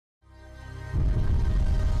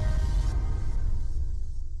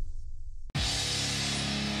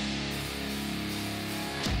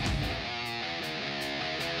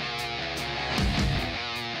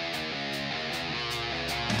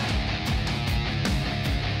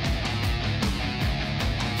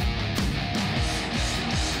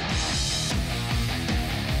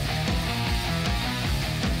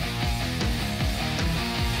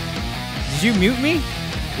Did you mute me?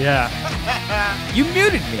 Yeah. You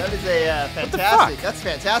muted me. That is a fantastic. That's a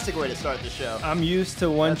fantastic way to start the show. I'm used to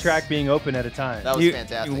one track being open at a time. That was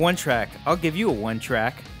fantastic. One track. I'll give you a one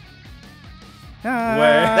track.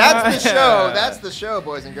 That's the show. That's the show,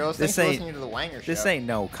 boys and girls. Thanks for listening to the Wanger show. This ain't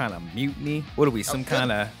no kind of mutiny. What are we? Some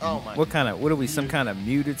kind of? Oh my! What are we? Some kind of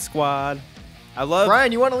muted squad? I love.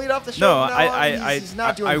 Brian, you want to lead off the show? No, he's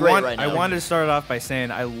not doing great right now. I wanted to start off by saying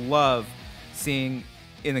I love seeing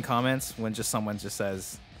in the comments when someone just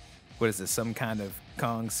says, "What is this? Some kind of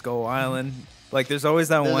Kong Skull Island?" Like, there's always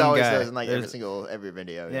that one guy. There's in like every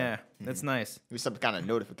video. Yeah, that's nice. It was some kind of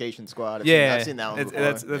notification squad. I've seen that one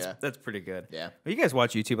before. That's pretty good. Yeah. Well, you guys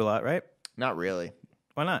watch YouTube a lot, right? Not really.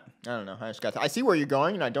 Why not? I don't know. I see where you're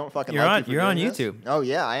going, and I don't fucking you're like on, You're on YouTube. Oh,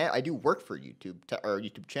 yeah. I do work for YouTube, or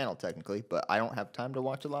YouTube channel, technically, but I don't have time to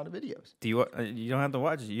watch a lot of videos. Do you? You don't have to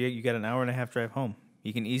watch it. You got an hour and a half drive home.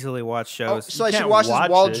 You can easily watch shows. Oh, so I should watch this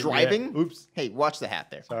while driving? Yeah. Oops. Hey, watch the hat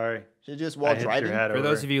there. Sorry. Should just while driving? For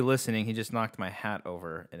those of you listening, he just knocked my hat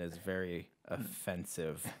over. It is very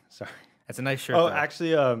offensive. Sorry. That's a nice shirt. Oh, though.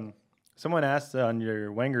 Actually, someone asked on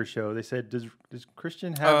your Wanger show. They said, "Does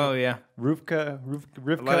Christian have?" Oh yeah. Rivka.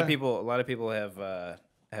 A lot of people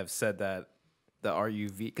have said that the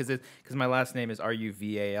RUV because my last name is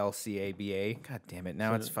RUVALCABA. God damn it!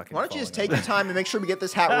 Now it's fucking. Why don't you just take the time to make sure we get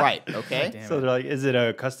this hat right? Okay. So they're like, is it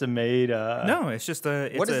a custom made? No, it's just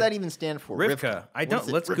a. What does that even stand for? Rivka. I don't.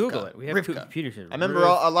 Let's Google it. We have computers here. I remember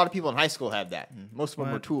a lot of people in high school had that. Most of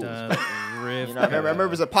them were tools. I remember it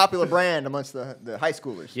was a popular brand amongst the high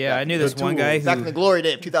schoolers. Yeah, I knew this one guy back in the glory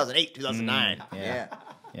day of 2008, 2009. Yeah.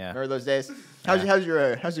 Remember those days? How's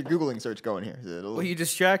your Googling search going here? Well, you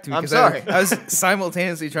distracted me. I'm sorry. I was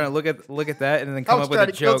simultaneously trying to look at that and then come up with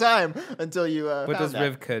a joke. I was trying to kill time until you. What does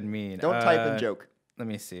Rivka mean? Don't type in joke. Let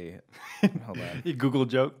me see. Hold on. You Google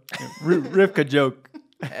joke. Rivka joke.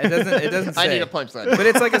 It doesn't say. I need a punchline. But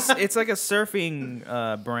it's like a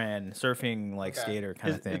surfing brand, surfing skater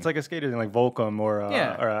kind of thing. It's like a skater thing, like Volcom or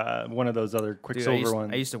one of those other Quicksilver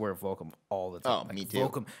ones. I used to wear Volcom all the time. Oh, me too.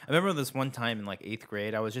 Volcom. I remember this one time in like 8th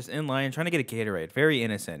grade. I was just in line trying to get a Gatorade. Very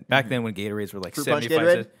innocent. Back then when Gatorades were like Fruit 75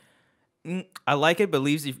 punch cents. I like it, but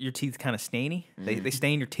leaves your teeth kind of stainy. They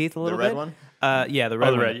stain your teeth a little bit. The red one? Yeah, the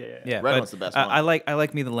red one. Yeah. Red one's the best one. I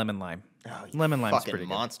like me the lemon lime. Oh, lemon lime's fucking pretty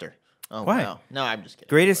good. monster. Oh, why? Wow. No, I'm just kidding.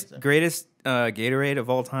 Greatest Gatorade of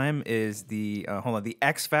all time is the the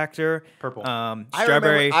X Factor purple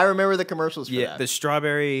strawberry. I remember the commercials for that. The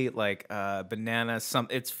strawberry banana.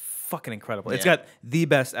 It's fucking incredible. Yeah. It's got the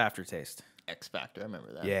best aftertaste. X Factor. I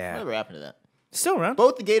remember that. Yeah. Whatever happened to that? Still around.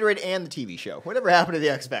 Both the Gatorade and the TV show. Whatever happened to the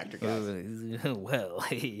X Factor guys? Well,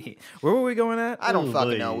 where were we going at? I don't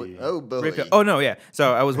fucking know. Oh, boy. Oh no, yeah.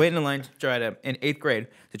 So I was waiting in line to try to in 8th grade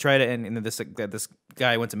to try to and this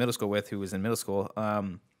guy I went to middle school with who was in middle school.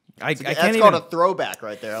 That's called a throwback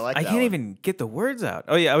right there. I can't even get the words out.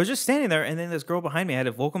 Oh yeah, I was just standing there, and then this girl behind me had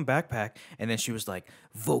a Volcom backpack, and then she was like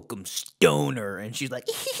Volcom Stoner, and she's like,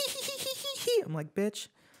 I'm like, bitch,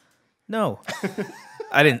 no,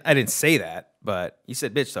 I didn't say that, but you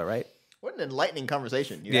said bitch though, right? What an enlightening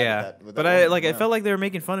conversation. But I felt like they were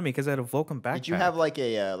making fun of me because I had a Volcom backpack. Did you have like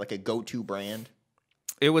a go-to brand?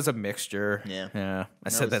 It was a mixture. Yeah. I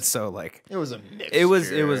said that so like it was a mixture. It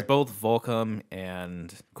was both Volcom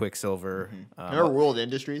and Quicksilver. Remember World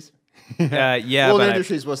Industries? Yeah. World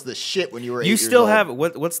Industries was the shit when you were 8 You years still old. have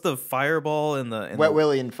what's the Fireball in the Wet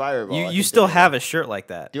Willie and Fireball? You still have a shirt like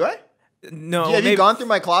that? Do I? No. Have you gone through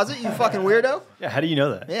my closet? You fucking weirdo. Yeah. How do you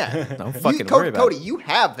know that? Yeah. Don't fucking worry about Cody, it. you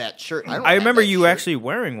have that shirt. I remember you actually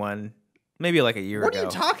wearing one. Maybe like a year ago. What are you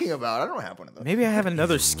talking about? I don't have one of those. Maybe I have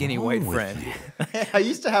another skinny white friend. I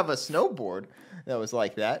used to have a snowboard that was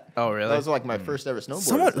like that. Oh, really? That was like my first ever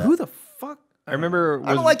snowboard. Who the fuck? I remember.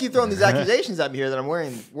 I don't like you throwing these accusations at me here that I'm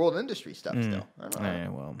wearing World Industry stuff still. I don't know. Yeah,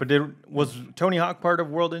 well. But was Tony Hawk part of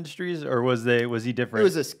World Industries, or was he different?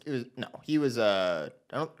 He was. Are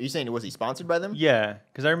you saying was he sponsored by them? Yeah,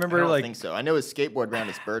 because I remember I don't think so. I know his skateboard brand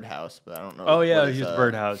is Birdhouse, but I don't know. Oh yeah, he was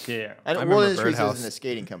Birdhouse. Yeah. I know World Industries isn't a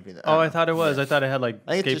skating company. I thought it was. I thought it had like.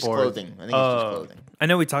 I think it's just clothing. I think it's just clothing. I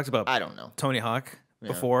know we talked about. I don't know. Tony Hawk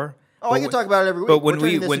before. Oh, I can talk about it every week. But when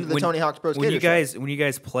the Tony Hawk's Pro Skater when you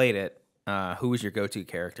guys played it, who was your go-to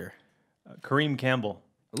character? Kareem Campbell.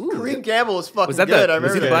 Ooh. Kareem Campbell was fucking Was that good. I was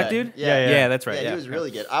remember he the black that. dude? Yeah. That's right. Yeah, Yeah, he was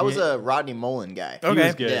really good. I was a Rodney Mullen guy. Okay. He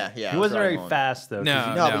was good. Yeah. He I was wasn't Rodney very Mullen. fast though. 'cause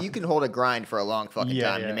No. No, but you can hold a grind for a long fucking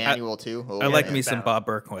time. Yeah. Emmanuel too. Oh, I like yeah. me some Bob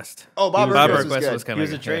Burnquist. Oh, Bob Bob Burnquist Burnquist was good. was kind He of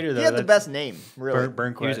was a traitor though. He had the That's- best name, really.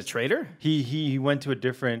 Burnquist. He was a traitor. He went to a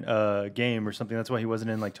different game or something. That's why he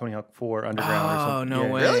wasn't in like Tony Hawk 4 Underground or Oh something. no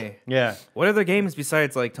Yeah. way! Really? Yeah, What other games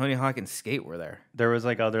besides like Tony Hawk and Skate were there? there was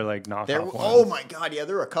like other like knockoff There, ones. oh my god, yeah,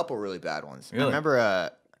 there were a couple really bad ones. Really? I remember,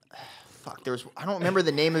 fuck, there was. I don't remember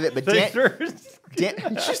the name of it, but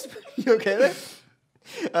just you okay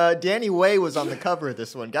there? Danny Way was on the cover of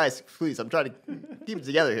this one, guys. Please, I'm trying to keep it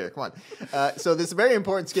together here. Come on. So this very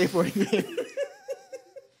important skateboarding game.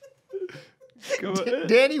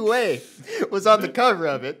 Danny Way was on the cover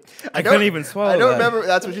of it. I couldn't even swallow I don't that. remember.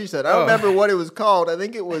 That's what she said. I don't remember what it was called. I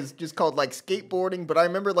think it was just called like skateboarding. But I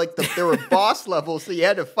remember like there were boss levels, so you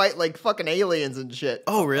had to fight like fucking aliens and shit.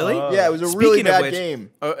 Oh really? Yeah, it was a Speaking really of bad which,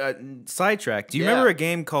 game. Sidetrack. Do you Yeah. remember a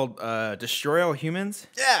game called Destroy All Humans?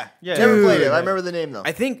 Yeah. Never played it. Dude. I remember the name though.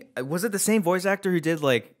 I think was it the same voice actor who did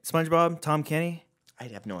like SpongeBob, Tom Kenny? I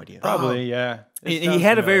have no idea. Probably, yeah. He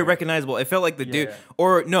had a very recognizable. It felt like the dude, Yeah.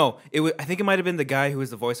 or no, it was. I think it might have been the guy who was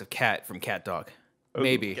the voice of Cat from Cat Dog.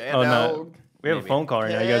 Maybe. Okay, Oh, no. no. We have a phone call right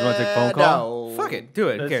now. You guys want to take a phone Yeah, call? no. Fuck it, do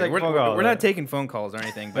it. Let's Okay, take we're, a phone we're- call, we're not then. taking phone calls or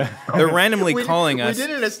anything, but they're randomly calling us. We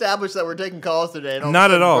didn't establish that we're taking calls today. and Not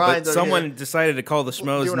of a at sudden all, but Brian's over someone here. decided to call the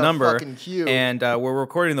Schmoes doing a number, fucking queue. and we're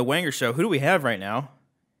recording the Wanger show. Who do we have right now?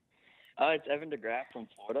 It's Evan DeGraff from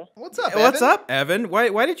Florida. What's up, Hey, what's Evan? up, Evan?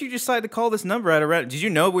 Why did you decide to call this number out of random? Did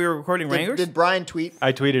you know we were recording Wangers? Did Brian tweet?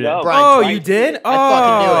 I tweeted No. it. Brian Oh, tweet. you did? I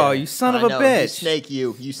fucking knew Oh, it. you son of I a know, bitch. You snake,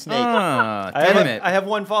 you snake. Ah, I damn it. have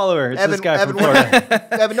one follower. It's Evan, this guy Evan, from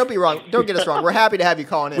Florida. Evan, don't be wrong. Don't get us wrong. We're happy to have you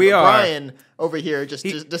calling in. We but are. Brian over here just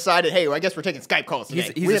decided, hey, well, I guess we're taking Skype calls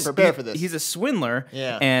today. We didn't prepare for this. He's a swindler.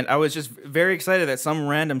 Yeah. And I was just very excited that some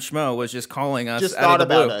random schmo was just calling us. just out thought of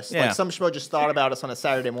the about blue. us. Yeah. Like some schmo just thought about us on a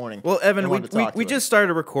Saturday morning. Well, Evan, and we, wanted to we, talk we to us. just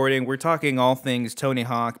started recording. We're talking all things Tony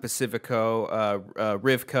Hawk, Pacifico,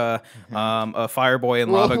 Rivka, Fireboy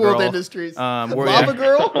and Lava World Girl. Industries. Lava Lava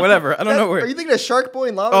Girl? Whatever. I don't know where. Are you thinking of Shark Boy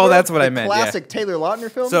and Lava Oh, Girl? that's what The I meant, yeah. Classic Taylor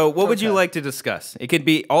Lautner film. So, what would you Okay. like to discuss? It could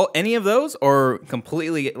be any of those, or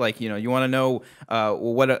completely like you want to know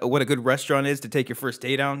what a good restaurant is to take your first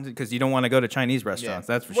date on, because you don't want to go to Chinese restaurants.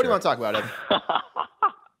 That's for What sure. do you want to talk about, Evan?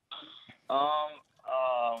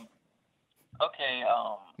 Okay.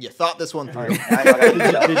 You thought this one through. Did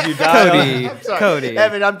you die? Cody, I'm sorry. Cody.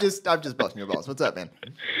 Evan, I'm just busting your balls. What's up, man?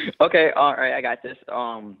 Okay. All right. I got this.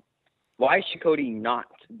 Why should Cody not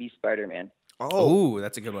be Spider-Man? Oh, Ooh,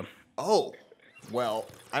 that's a good one. oh. Well,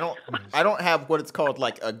 I don't have what it's called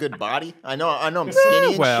like a good body. I know I'm skinny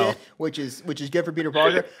and Well. shit, which is good for Peter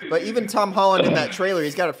Parker. But even Tom Holland in that trailer,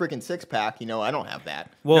 he's got a freaking six pack. I don't have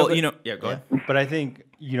that. Well, but- go ahead. But I think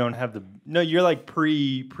you don't have the. No, you're like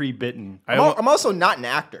pre-bitten. I'm also not an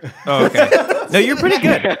actor. Oh, okay. No, you're pretty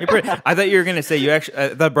good. I thought you were gonna say you actually.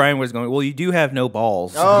 I thought Brian was going. Well, you do have no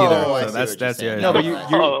balls Oh, either. I So see that's what you're that's saying. yeah. No,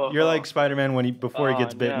 but you're like Spider-Man before he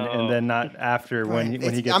gets bitten, no. and then not after when he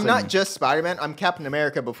gets. I'm bitten. not just Spider-Man. I'm Captain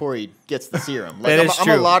America before he gets the serum. Like, That I'm, is I'm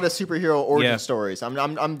true. a lot of superhero origin Yeah. stories. I'm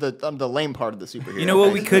the lame part of the superhero. You know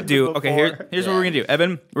what we could do? Okay, Before. here's what we're gonna do,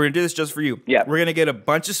 Evan. We're gonna do this just for you. Yeah. We're gonna get a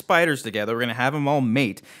bunch of spiders together. We're gonna have them all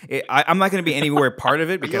mate. I'm not gonna be anywhere part of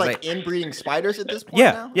it Are you because like inbreeding spiders at this point?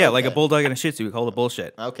 yeah, now? yeah, like a Okay. bulldog and a Shih Tzu. We call it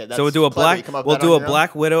bullshit. Okay, so we'll do a that's clever. You black. come up We'll with that do on a your own?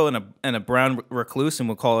 black widow and a brown recluse, and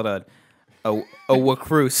we'll call it a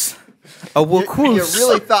wacroose. A wacroose. You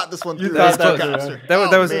really thought this one through. thought didn't that you, through, Copster?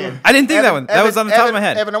 That was. man. I didn't think that Evan- one. That was on the top of my Evan-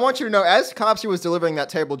 head. Evan, I want you to know, as Copster was delivering that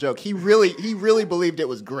terrible joke, he really believed it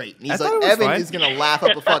was great. And I he's thought like, it was Evan fine. is gonna laugh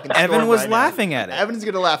up a fucking storm Evan was right now. laughing at it. Evan's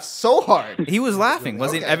gonna laugh so hard. He was laughing.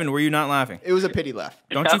 Was it Okay. Evan? Were you not laughing? It was a pity laugh.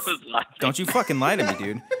 Don't I you? was laughing. Don't you fucking lie to me,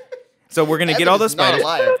 dude. So we're gonna get Evan all is those not a spiders.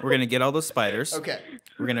 liar. We're gonna get all those spiders. Okay.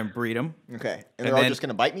 We're gonna breed them. Okay. And they're all just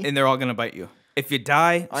gonna bite me? And they're all gonna bite you. If you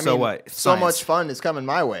die, I so mean, what? So Science. much fun is coming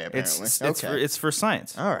my way, apparently. It's for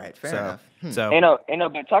science. All right, fair enough. So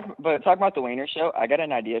But talk about the Wiener show. I got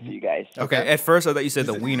an idea for you guys. okay. At first, I thought you said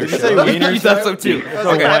the Wiener you show. say Wiener You thought show? so too. I was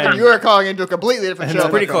like, Okay. Evan, you are calling into a completely different show. It's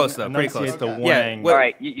pretty my close friend. though. Pretty close. Enunciate the Yeah. wang. Well, All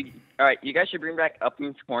right, all right. You guys should bring back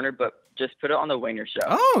Upman's Corner, but just put it on the Wiener show.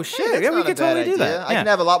 Oh shit! Hey, that's yeah, we not a could bad totally do idea. that. I can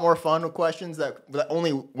have a lot more fun with questions that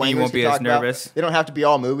only Wangers won't be can as talk about. nervous. They don't have to be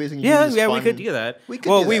all movies. And you Yeah, can do yeah, just we fun- could do that. We could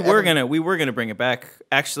well, do we that. were Evan- gonna bring it back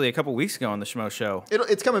actually a couple weeks ago on the Schmo Show.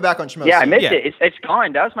 It's coming back on Schmo. Yeah, I missed Yeah. it. It's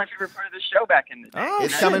gone. That was my favorite part of the show back in the day. Oh,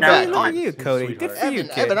 It's shit, coming now back. Look at you, Cody. Good for you, Evan,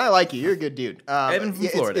 kid. Evan, I like you. You're a good dude. Evan from yeah,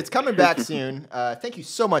 Florida. It's coming back soon. Thank you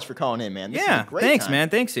so much for calling in, man. This is Yeah, a great thanks, time. man.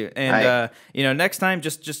 Thanks you. And Right. next time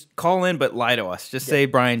just call call in, but lie to us. Just say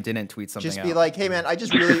Brian didn't tweet something. Just be like, hey man, I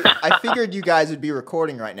figured you guys would be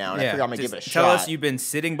recording right now, and I figured I'm gonna give it a shot. Tell us you've been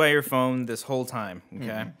sitting by your phone this whole time.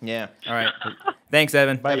 Okay. Yeah. All right. Thanks,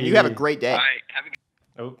 Evan. Bye. Evan, you have a great day. All right, have a good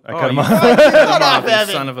Oh, I cut him you off. Cut off,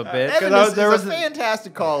 Evan. Son of a bitch. Evan is a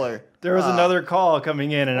fantastic caller. There was another call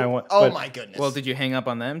coming in, and I went. Oh my goodness. Well, did you hang up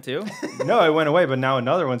on them too? No, I went away, but now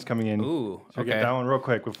another one's coming in. Ooh, So okay. get that one real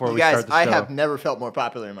quick before you we guys, start the show. I have never felt more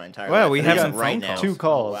popular in my entire life. Well, we than have I some am right phone now. calls. 2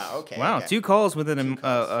 calls. Wow. Okay. Wow, okay. 2 calls within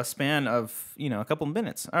a span of a couple of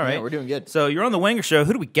minutes. All right, we're doing good. So you're on the Wanger show.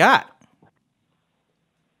 Who do we got?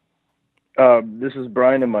 This is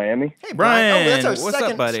Brian in Miami. Hey, Brian, Oh, that's our what's up,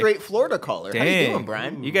 second buddy? straight Florida caller. Dang. How you doing,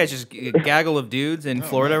 Brian? You guys just a gaggle of dudes in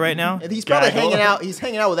Florida right now. And he's probably Gaggle. hanging out. He's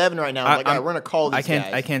hanging out with Evan right now. Like, all right, we're gonna call these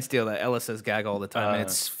guys. I can't steal that. Ella says gaggle all the time, and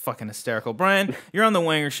it's fucking hysterical. Brian, you're on the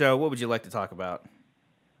Wanger show. What would you like to talk about?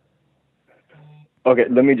 Okay,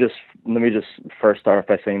 let me just first start off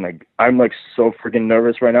by saying like I'm like so freaking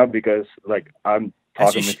nervous right now because like I'm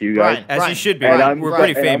talking with you guys. Brian, As you should be. Brian, We're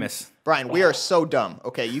Brian, pretty famous. Brian, we are so dumb.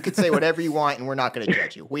 Okay, you can say whatever you want, and we're not going to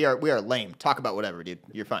judge you. We are lame. Talk about whatever, dude.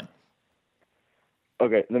 You're fine.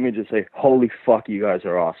 Okay, let me just say, holy fuck, you guys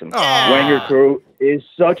are awesome. Aw. Wanger crew is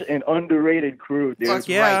such an underrated crew, dude. That's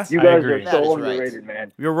yeah. right. You I guys agree. are That so is right. underrated,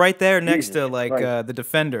 man. You're right there next Jesus to like Christ. the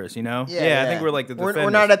Defenders, you know? Yeah, I think we're like the Defenders. We're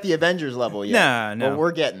not at the Avengers level yet. Nah, no. But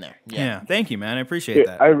we're getting there. Yeah, thank you, man. I appreciate Dude,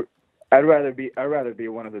 that. I'd rather be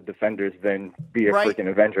one of the Defenders than be a freaking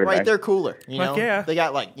Avenger, Right, man. they're cooler. You Fuck know, yeah. they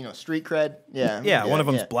got like street cred. Yeah, Yeah, one of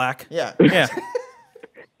them's black. Yeah, Yeah.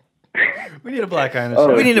 We need a black guy on the Oh,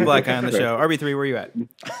 show. We need a black guy on the show. RB3, where you at?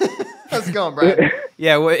 How's it going, Brian?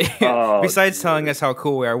 Yeah, Oh, besides telling us how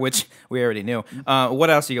cool we are, which we already knew, what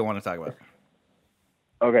else do you want to talk about?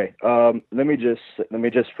 Okay, let me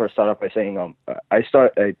just first start off by saying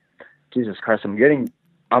Jesus Christ,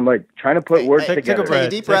 I'm like trying to put words Hey, together. Take a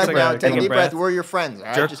deep breath Take a now. breath. Take a Take a deep breath. breath. We're your friends. All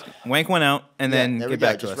right, Jerk, just wank one out, and then there we get go.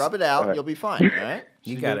 back to Just us. rub it out. Alright. You'll be fine. All right.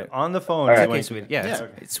 You got it. On the phone. All It's right. okay, sweetie. Yeah, Yeah.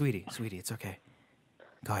 It's sweetie. It's okay.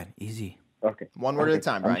 Go ahead, easy. Okay. One word at a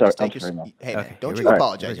time, I'm Brian. sorry- Just take I'm your. sorry now. Hey, man, Okay, don't here you we go.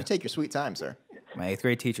 apologize. Here we You go. take your sweet time, sir. My 8th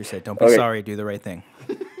grade teacher said, "Don't be Okay. sorry, do the right thing."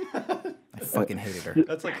 I fucking hated her.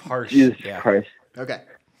 That's like harsh. Jesus Yeah. Christ. Okay.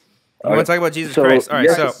 You want to talk about Jesus So, Christ? All right,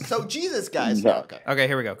 yes. so So Jesus, guys. No. Okay. okay,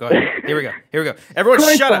 here we go. Go ahead. Here we go. Everyone,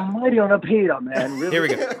 Christ shut up. Almighty on a pita, man. Really? Here we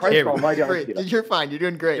go. Christ Here we go. Almighty on a Great. pita. You're fine. You're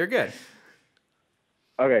doing great. You're good.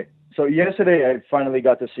 Okay, so yesterday I finally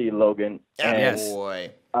got to see Logan. And Yes.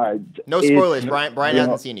 Boy. No No spoilers. Brian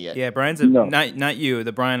hasn't seen it yet. Yeah, Brian's No. not you.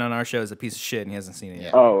 The Brian on our show is a piece of shit, and he hasn't seen it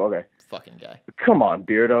yet. Oh, okay. Fucking guy. Come on,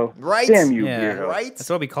 Beardo. Right? Damn you, Yeah. Beardo. Right? That's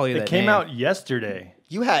why we call you It that came name. out yesterday.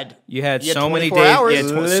 You had. You had You had so many 24 days. hours. Yeah,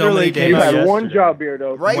 so Literally many came You days. out had one yesterday. job,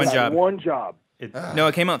 Beardo. Right? You One had job. One job. It, No,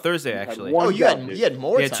 it came out Thursday actually. one- Oh, you job, had dude.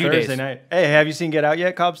 more Yeah, time. 2 days. Thursday night. Hey, have you seen Get Out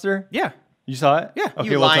yet, Cobster? Yeah. You saw it? Yeah. Okay,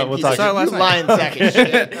 You we'll lying talk. We'll piece talk. of Saw it shit. last You night. lying sack of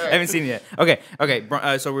shit. All I right. haven't seen it yet.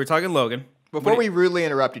 Okay. So we're talking Logan. Before we rudely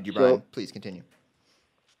interrupted you, Brian, please continue.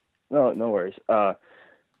 No worries. I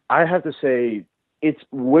have to say, it's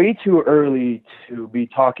way too early to be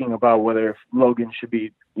talking about whether Logan should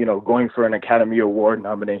be, going for an Academy Award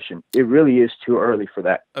nomination. It really is too early for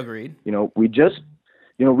that. Agreed. We just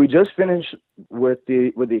finished with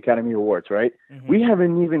the Academy Awards, right? Mhm. We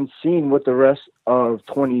haven't even seen what the rest of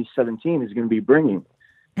 2017 is going to be bringing.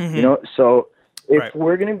 Mhm. So if Right.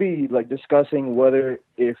 we're going to be like discussing whether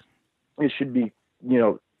if it should be,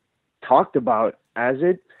 talked about as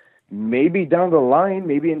it, maybe down the line,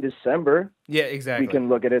 maybe in December, Yeah, exactly. we can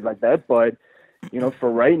look at it like that. But, for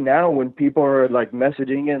right now, when people are like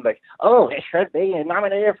messaging in like, oh, it should be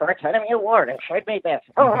nominated for Academy Award. It should be this.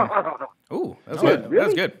 Ooh, that was Oh, good. That really?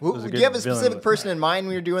 was good. was a Do good you have a villain specific with person in mind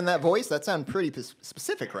when you're doing that voice? That sounds pretty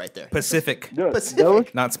specific right there. Pacific, No,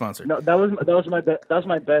 Pacific. not sponsored. that was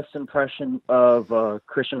my best impression of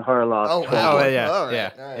Christian Harloff. Oh, Oh wow. yeah, All right,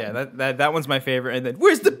 yeah, all right. yeah. That one's my favorite. And then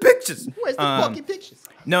where's the pictures? Where's the fucking pictures?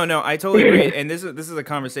 No, I totally agree. And this is a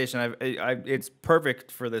conversation. It's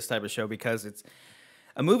perfect for this type of show because it's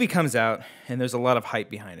a movie comes out and there's a lot of hype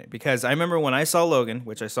behind it. Because I remember when I saw Logan,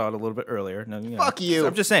 which I saw it a little bit earlier. No, Fuck you.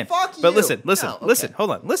 I'm just saying. Fuck But you. listen, No, okay. listen.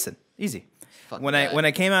 Hold on, listen. Easy. Fucking When guy.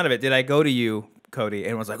 I came out of it, did I go to you, Cody,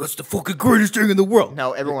 and was like, "It's the fucking greatest thing in the world"?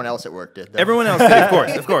 No, everyone else at work did. Though. Everyone else did,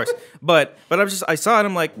 of course. But I saw it.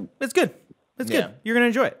 I'm like, it's good. It's Yeah. good. You're gonna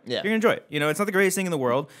enjoy it. Yeah. You're gonna enjoy it. It's not the greatest thing in the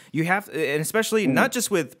world. You have, and especially not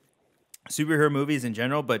just with superhero movies in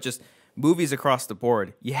general, but just movies across the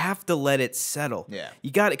board. You have to let it settle. Yeah.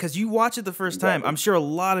 You got it because you watch it the first time. I'm sure a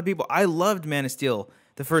lot of people. I loved Man of Steel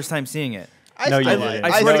the first time seeing it. I No, still you like didn't.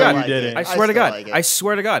 it. I swear to God. like you it. didn't. I swear to still God. like it. I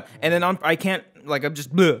swear to God. And then I can't. Like I'm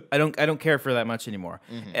just. Bleh. I don't care for that much anymore.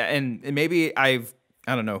 And maybe I've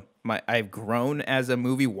I don't know. I've grown as a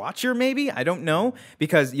movie watcher, maybe. I don't know,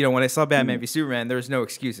 because when I saw Batman v Superman, there was no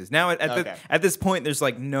excuses. Now at this point, there's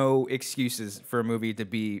like no excuses for a movie to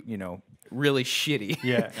be really shitty.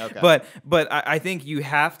 Yeah. Okay. But I think you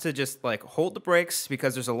have to just like hold the brakes,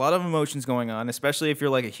 because there's a lot of emotions going on, especially if you're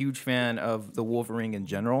like a huge fan of the Wolverine in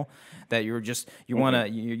general. That you're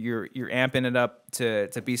amping it up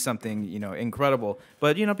to be something incredible.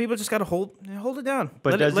 But people just gotta hold it down.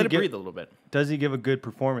 But let it breathe a little bit. Does he give a good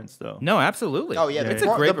performance though? No, absolutely. Oh yeah, it's a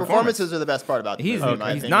great the performances are the best part about the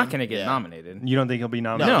movie. He's not going to get nominated. You don't think he'll be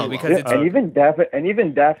nominated? No, because it's and even Daphne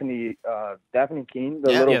Keane,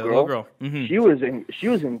 the little girl. Mm-hmm. She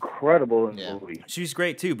was incredible in the movie. She's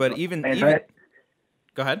great too. But even go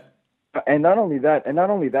ahead. And not only that,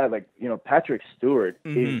 like Patrick Stewart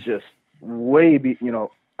is just way.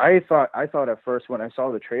 I thought at first when I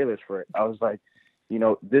saw the trailers for it, I was like,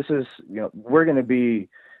 this is we're gonna be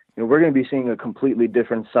seeing a completely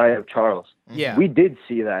different side of Charles. Yeah, we did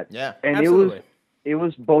see that. Yeah, and absolutely. it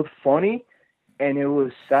was both funny and it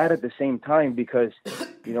was sad at the same time, because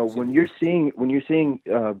when you're seeing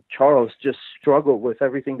Charles just struggle with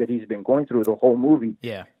everything that he's been going through the whole movie.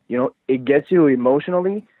 Yeah, it gets you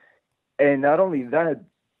emotionally, and not only that,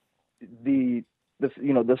 the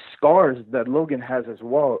scars that Logan has as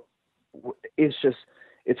well.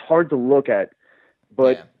 It's hard to look at.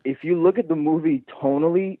 But if you look at the movie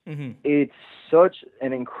tonally, it's such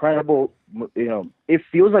an incredible, it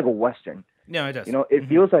feels like a Western. No, it does. It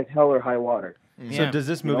feels like Hell or High Water. So does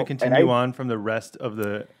this movie continue on from the rest of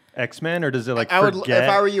the X-Men, or does it if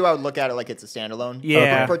I were you, I would look at it like it's a standalone.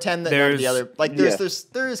 Yeah. Pretend that none of the other, like there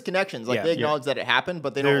is connections. Like they acknowledge that it happened,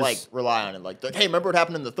 but they don't like rely on it. Like, hey, remember what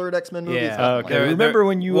happened in the third X-Men movie? Yeah. Okay. Remember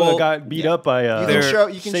when you got beat up by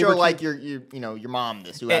you can show like your mom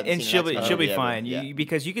this, and she'll be fine.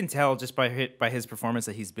 Because you can tell just by his performance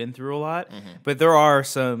that he's been through a lot. But there are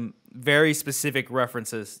some very specific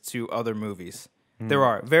references to other movies. There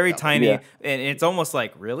are very tiny, and it's almost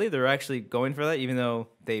like, really, they're actually going for that, even though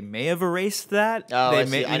they may have erased that. Oh, they I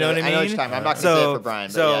see. you I know what I mean? I know what you're talking about. I'm not going to say it for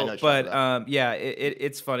Brian, but I know what you're talking about.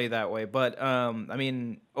 It's funny that way. But I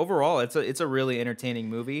mean, overall, it's a really entertaining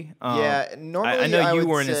movie. Normally I know you would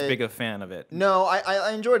weren't as say- big a fan of it. No,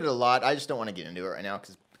 I enjoyed it a lot. I just don't want to get into it right now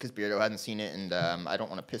because Beardo hasn't seen it, and I don't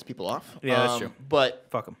want to piss people off. Yeah, that's true. But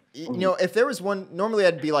Fuck them. if there was one, normally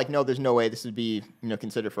I'd be like, no, there's no way this would be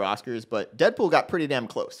considered for Oscars. But Deadpool got pretty damn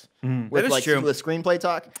close with That is true. with screenplay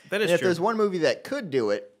talk. That is and if true. there's one movie that could do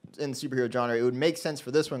it in the superhero genre, it would make sense for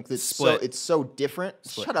this one because it's so different.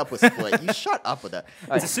 Shut up with Split. You shut up with that.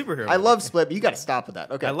 All It's a superhero I movie. love Split, but you got to stop with that.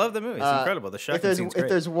 Okay. I love the movie. It's incredible. The shotgun scene's great. If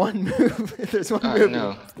there's one movie,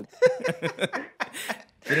 No.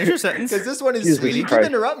 Finish your sentence. because this one is Jesus you keep Christ.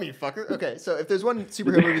 interrupting me, fucker. Okay, so if there's one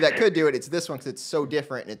superhero movie that could do it, it's this one because it's so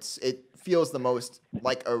different. And it feels the most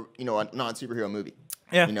like a non-superhero movie.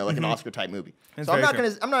 Yeah. Like an Oscar type movie. That's So I'm very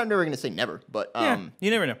true. not never gonna say never, but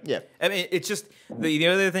You never know. yeah. I mean, it's just the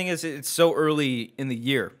other thing is it's so early in the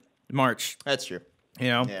year, March. That's true.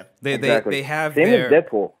 Yeah. Exactly. They have same their as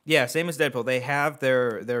Deadpool. Yeah, same as Deadpool. They have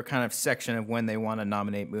their kind of section of when they want to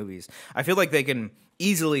nominate movies. I feel like they can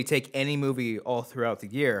easily take any movie all throughout the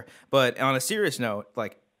year. But on a serious note,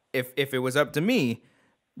 like if it was up to me,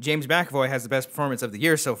 James McAvoy has the best performance of the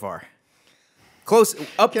year so far. Close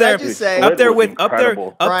up Can I there, just say- up there Split with was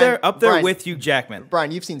incredible. up there Brian. with Hugh Jackman. Brian,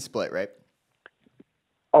 you've seen Split, right?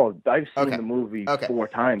 Oh, I've seen Okay. the movie Okay. 4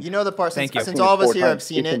 times. You know the part Thank you. since I've seen all of it us 4 here have times.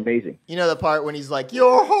 seen It's it. amazing. You know the part when he's like,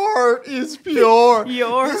 "Your heart is pure."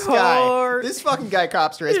 Your This fucking guy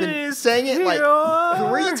Copster has been is saying it like pure.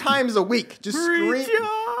 3 times a week. Just scream. Rejoice.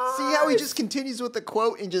 See how he just continues with the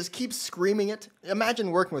quote and just keeps screaming it?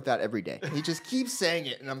 Imagine working with that every day. He just keeps saying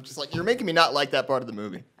it, and I'm just like, you're making me not like that part of the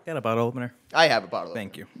movie. Got a bottle opener. I have a bottle.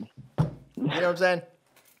 Thank you. You know what I'm saying?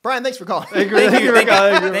 Brian, thanks for calling. Thank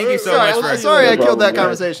you so much for Sorry, I No killed that problem, guys.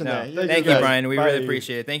 conversation No, there. thank you, guys. Brian. We Bye. really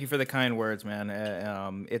appreciate it. Thank you for the kind words, man.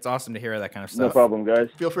 It's awesome to hear that kind of stuff. No problem, guys.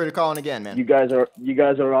 Feel free to call in again, man. You guys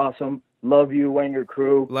are awesome. Love you, Wanger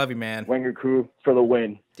crew. Love you, man. Wanger crew for the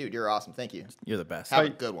win. Dude, you're awesome. Thank you. You're the best. Have a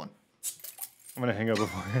good one. I'm gonna hang up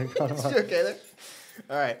before I call him. You okay there?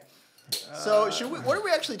 All right. So, what are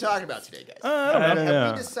we actually talking about today, guys? I don't know.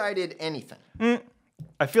 Have we decided anything?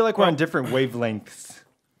 I feel like we're on different wavelengths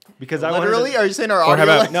because I Literally? Are you saying our Or how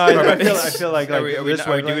audio? about- No, I feel like Are we this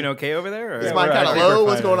doing wavelength- okay over there? Or, Is Yeah, mine we're kind of actually- low? we're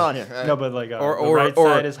What's fine. going on here? All right. No, but like the or right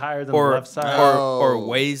side is higher than the left side. or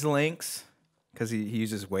Waze links because he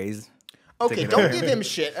uses Waze. Okay, get don't over give him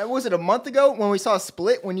shit. Was it a month ago when we saw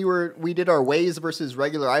Split when we did our Waze versus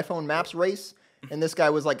regular iPhone Maps race, and this guy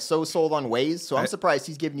was like so sold on Waze? So I'm surprised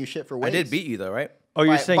he's giving you shit for Waze. I did beat you though, right? Oh,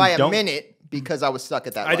 you're by, saying by a don't minute, because I was stuck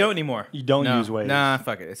at that. I don't anymore. You don't use Waze. Nah,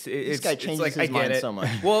 fuck it. This guy changes like, his mind so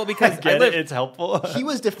much. Well, because It's helpful. He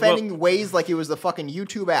was defending Waze like it was the fucking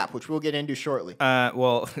YouTube app, which we'll get into shortly.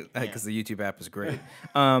 Because the YouTube app is great.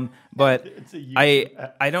 But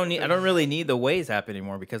I don't really need the Waze app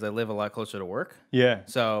anymore because I live a lot closer to work. Yeah.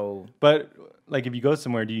 So, but like if you go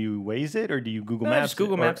somewhere, do you Waze it or do you Google Maps? Just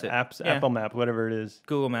Google Maps it. Apple Map, whatever it is.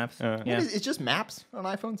 Google Maps. It's just maps on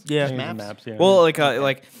iPhones. Yeah, Just maps. Maps. Yeah. Well,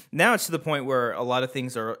 like now it's to the point where a lot of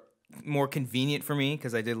things are more convenient for me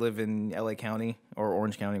because I did live in LA County or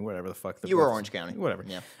Orange County, whatever the fuck. You were Orange County, whatever.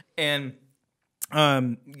 Yeah, and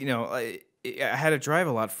I had to drive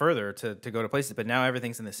a lot further to go to places, but now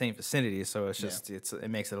everything's in the same vicinity, so it's just it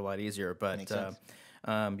makes it a lot easier. But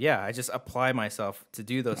I just apply myself to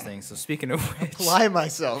do those things. So speaking of which, apply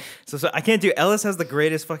myself. So I can't do. Ellis has the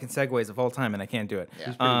greatest fucking segues of all time, and I can't do it. Yeah.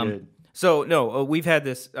 He's pretty good. So no, we've had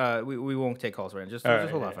this. We won't take calls right now. Just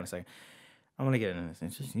hold off on a second. I want to get into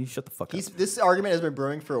this. Just, you shut the fuck up. This argument has been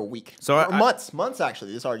brewing for a week. So or months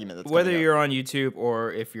actually. This argument. That's whether you're on YouTube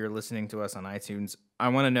or if you're listening to us on iTunes, I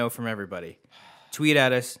want to know from everybody. Tweet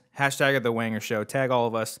at us, hashtag at the Wanger Show, tag all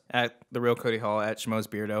of us at the real Cody Hall, at Schmoes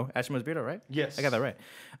Beardo, right? Yes, I got that right.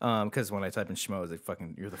 Because when I type in Schmoes,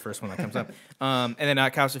 you're the first one that comes up. And then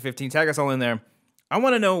at Coucher15, tag us all in there. I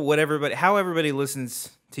want to know how everybody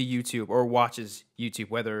listens to YouTube or watches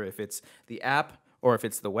YouTube, whether if it's the app or if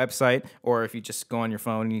it's the website, or if you just go on your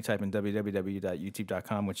phone and you type in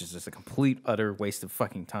www.youtube.com, which is just a complete, utter waste of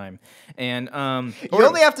fucking time. And you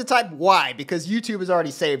only have to type Y because YouTube is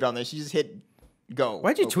already saved on this. You just hit go.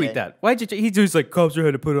 Why'd you tweet that? He's just like, cops are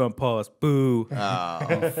had to put it on pause. Boo.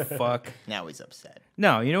 Oh, fuck. Now he's upset.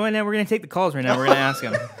 No, you know what? Now we're going to take the calls right now. We're going to ask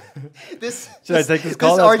him. Should I take this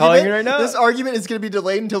call that's calling you right now? This argument is going to be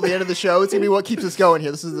delayed until the end of the show. It's going to be what keeps us going here.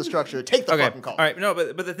 This is the structure. Take the fucking call. All right. No,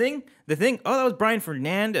 but the thing. Oh, that was Brian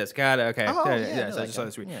Fernandez. Got it. Okay. Oh, So I just saw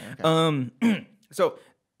this tweet. Yeah, okay. So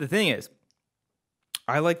the thing is,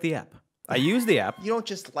 I like the app. I use the app. You don't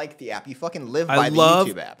just like the app. You fucking live by the love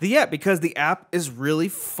YouTube app. The app because the app is really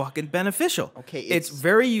fucking beneficial. Okay, it's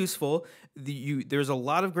very useful. There's a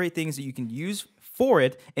lot of great things that you can use for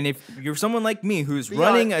it. And if you're someone like me who's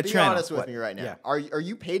running a channel, be honest with me right now. Yeah. Are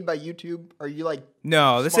you paid by YouTube? Are you like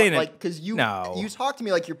no? This ain't like because you talk to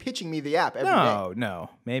me like you're pitching me the app every day. No,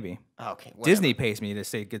 maybe. Okay, whatever. Disney pays me to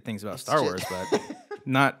say good things about Star Wars, but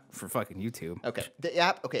not for fucking YouTube. Okay, the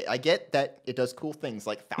app. Okay, I get that it does cool things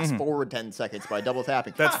like fast forward 10 seconds by double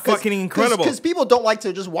tapping. That's fucking incredible. Because people don't like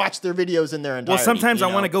to just watch their videos in their entirety. Well, sometimes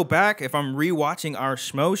I want to go back if I'm rewatching our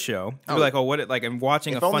Schmo show. I'll be like, I'm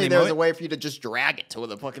watching a funny moment. If only there was a way for you to just drag it to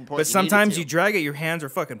the fucking point. But sometimes you drag it, your hands are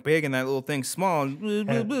fucking big, and that little thing's small.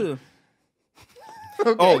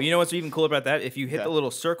 Okay. Oh, you know what's even cool about that? If you hit the little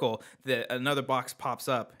circle, another box pops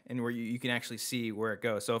up, and where you can actually see where it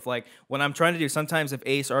goes. So if when I'm trying to do, sometimes if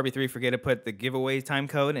Ace or RB3 forget to put the giveaway time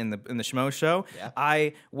code in the Schmo show,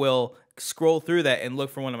 I will scroll through that and look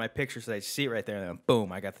for one of my pictures so I see it right there, and then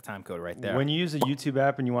boom, I got the time code right there. When you use a YouTube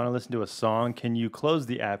app and you want to listen to a song, can you close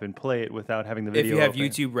the app and play it without having the video? If you have open?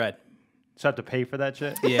 YouTube Red. So I have to pay for that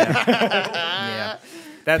shit? Yeah.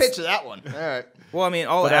 Yeah. Picture that one. All right. Well, I mean,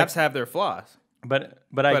 all apps have their flaws. But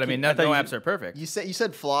I mean, no apps are perfect. You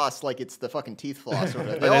said floss like it's the fucking teeth floss. Or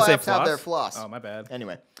whatever. All apps have their floss. Oh, my bad.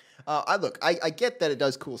 Anyway, I get that it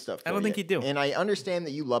does cool stuff. I don't think you do, and I understand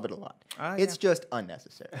that you love it a lot. It's just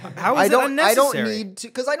unnecessary. How is it unnecessary? I don't need to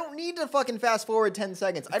because I don't need to fucking fast forward 10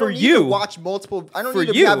 seconds. I don't need to watch multiple. I don't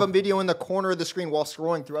need to have a video in the corner of the screen while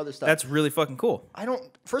scrolling through other stuff. That's really fucking cool.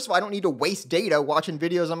 First of all, I don't need to waste data watching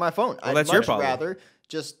videos on my phone. Well, I'd much rather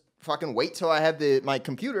just fucking wait till I have my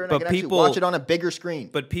computer and I can actually watch it on a bigger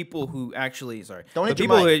screen. But people who actually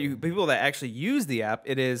people that actually use the app,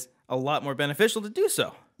 it is a lot more beneficial to do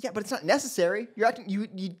so. Yeah, but it's not necessary. You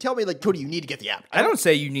tell me like, Cody, you need to get the app. I don't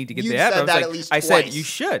say you need to get the app. Said that at least twice. I said you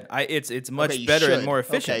should. It's much better and more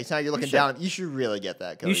efficient. Okay, so now you're looking down. You should really get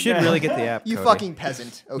that, Cody. You should really get the app, You Cody. fucking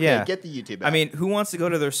peasant. Okay, get the YouTube app. I mean, who wants to go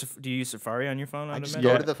to their... Do you use Safari on your phone? I just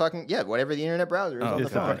go to the fucking... Yeah, whatever the internet browser is on the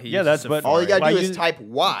phone. Yeah, that's... But all you got to do is type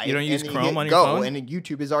Y. You don't use Chrome on your phone? And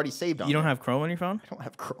YouTube is already saved on You don't have Chrome on your phone? I don't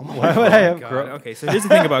have Chrome. Why would I have Chrome? Okay, so here's the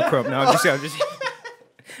thing about Chrome. No,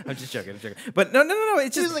 I'm just joking. But no.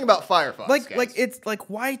 It's just something about Firefox. It's like,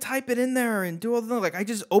 why type it in there and do all the things? Like, I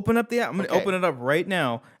just open up the app. I'm gonna open it up right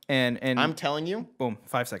now, and I'm telling you, boom,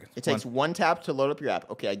 5 seconds. It takes one tap to load up your app.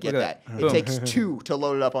 Okay, I get that. It takes 2 to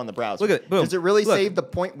load it up on the browser. Look at it. Boom. Does it really save the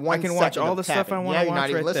 0.1 I can watch all the stuff I want to watch not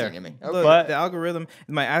even right listening there. to me. Look, But the algorithm,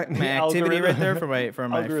 my activity right there for my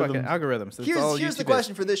fucking algorithms. Here's the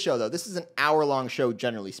question for this show, though. This is an hour-long show,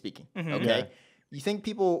 generally speaking. Okay. You think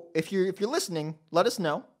people, if you're listening, let us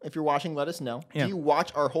know. If you're watching, let us know. Yeah. Do you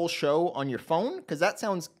watch our whole show on your phone? Because that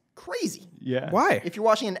sounds crazy. Yeah. Why? If you're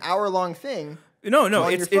watching an hour-long thing, No,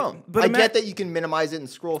 on it's your phone. but I get that you can minimize it and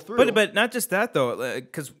scroll through. But not just that though,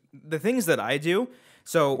 because the things that I do.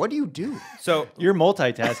 So what do you do? So You're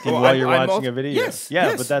multitasking Well, while you're I'm watching a video. yes, Yeah,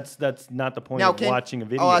 yes. but that's not the point Now, of watching a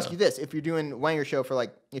video. I'll ask you this: if you're doing Wanger show for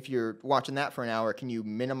like, if you're watching that for an hour, can you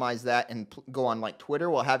minimize that and go on like Twitter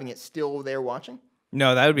while having it still there watching?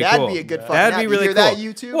 no, that would be That'd cool. be a good fucking That'd app. be You really hear cool. that,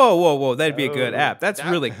 YouTube? Whoa! That'd be a good Oh, app. That's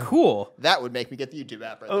really cool. That would make me get the YouTube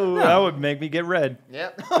app right Oh, there. that would make me get red.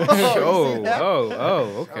 Yep. Okay.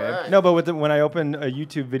 All right. No, but when I open a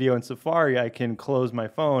YouTube video in Safari, I can close my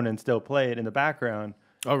phone and still play it in the background.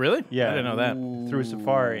 Oh, really? Yeah, I didn't know that. through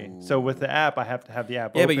Safari. So with the app, I have to have the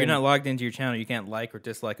app Yeah, open. but you're not logged into your channel. You can't like or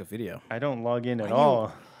dislike a video. I don't log in at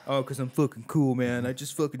all. Oh, because I'm fucking cool, man. I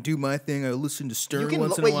just fucking do my thing. I listen to Stern You can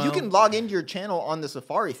once in a while. you can log into your channel on the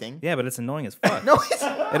Safari thing. Yeah, but it's annoying as fuck. No, it's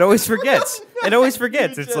It always forgets. It always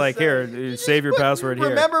forgets. You It's just like, said- here, save your password here.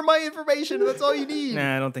 remember my information. That's all you need.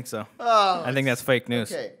 Nah, I don't think so. Oh, I think that's fake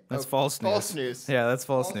news. okay. That's Oh, false news. false news. Yeah, that's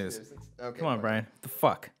false false news. news. Okay, Come on, fine. Brian. The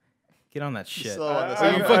fuck? Get on that shit. Slow on the Are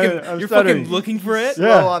you sound fucking? bites. I'm You're stuttering. fucking looking for it. Slow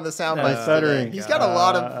Yeah. on the sound Yeah, bites. stuttering. Today. He's got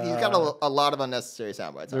a lot of unnecessary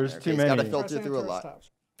sound bites. There's on there, too okay? He's got to many. filter through a lot.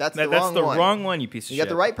 That's That's the the wrong one. wrong one. You piece of You shit. got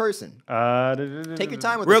the right person. Take your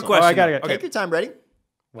time with Real this one. question. Oh, I got it. though. Take Okay. your time. Ready?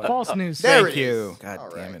 False news. There Thank it is. you. God All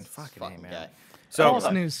damn right. it. Fucking Fucking man. guy. So,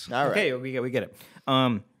 False news. All right. okay, we get it.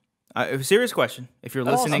 A serious question. If you're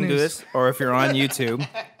False listening to news. this, or if you're on YouTube,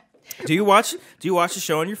 do you watch the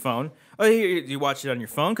show on your phone? Oh, do you watch it on your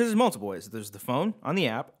phone? Because there's multiple ways. There's the phone on the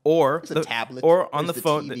app, or There's a tablet, or on there's the the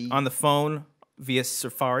phone TV. on the phone via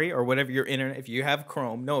Safari or whatever your internet. If you have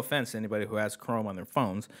Chrome, no offense to anybody who has Chrome on their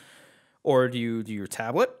phones, or do you do your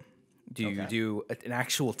tablet? Do you do an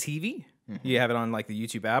actual TV? Do you have it on like the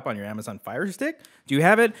YouTube app on your Amazon Fire Stick? Do you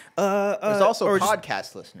have it? There's also or just-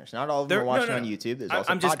 podcast listeners. Not all of them are watching on YouTube. There's also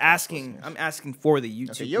I'm just podcast asking. listeners. I'm asking for the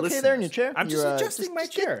YouTube. Okay, you okay there in your listeners. chair? I'm just You, adjusting my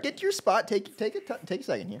chair. Get your spot. Take a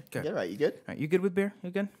second here. Okay. Get right. You good? All right, you good with beer?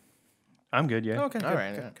 You good? I'm good, yeah. Okay. All good,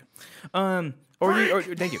 right, good, yeah. good. Or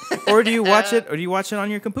thank you. Or do you watch it? Or do you watch it on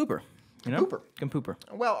your compooper? You know, Compooper. Compooper.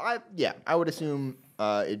 Well, I would assume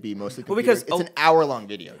it'd be mostly Well, computer. because it's an hour-long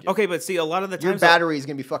video. Dude. Okay, but see, a lot of the Your times, battery is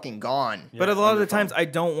gonna be fucking gone. but a lot of the times, I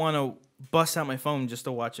don't want to bust out my phone just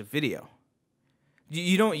to watch a video.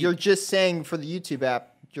 You don't. You're just saying for the YouTube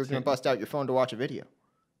app, you're gonna bust out your phone to watch a video.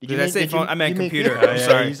 did I say phone? I meant you make- computer. Oh, I'm yeah,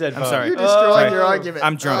 sorry. you said I'm phone. sorry. You're destroying Sorry. your argument.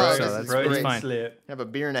 I'm drunk, Oh, so this that's is it's great. fine. Slip. Have a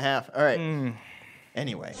beer and a half. All right.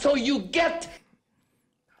 Anyway. So you get,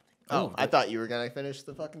 Oh, I thought you were gonna finish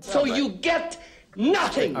the fucking. so soundbite. you get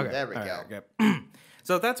nothing. Okay, There we all go. right, okay.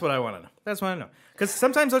 So that's what I want to know. That's what I know. Because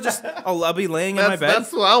sometimes I'll be laying in my bed.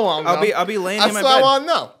 That's what I want. I'll be laying in That's my what I bed. want to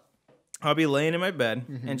know. I'll be laying in my bed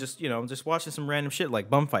and just watching some random shit like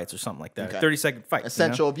bum fights or something like that. Okay. 30-second fights.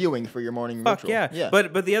 Essential viewing for your morning Fuck ritual. yeah.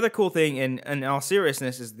 But the other cool thing, in all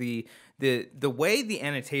seriousness, is the way the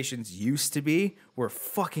annotations used to be were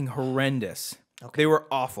fucking horrendous. Okay. They were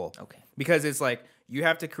awful. Okay. Because it's like you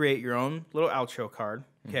have to create your own little outro card,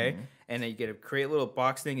 okay? And then you get to create a little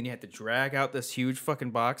box thing, and you have to drag out this huge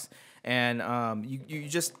fucking box, and you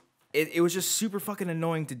just. It was just super fucking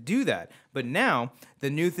annoying to do that. But now, the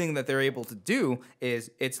new thing that they're able to do is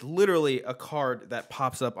it's literally a card that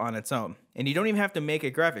pops up on its own. And you don't even have to make a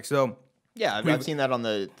graphic. So, Yeah, I've seen that on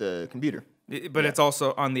the computer. but it's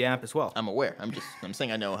also on the app as well. I'm aware. I'm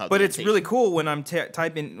saying I know how. But the it's annotation- really cool when I'm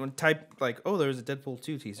type like, oh, there's a Deadpool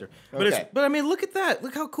 2 teaser. But Okay. but I mean, look at that.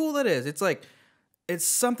 Look how cool that is. It's like it's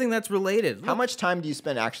something that's related. How Look, much time do you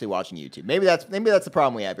spend actually watching YouTube? Maybe that's the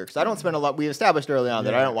problem we have here because I don't spend a lot. We established early on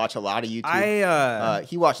that I don't watch a lot of YouTube.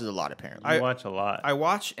 He watches a lot apparently. I watch a lot. I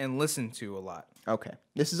watch and listen to a lot. Okay,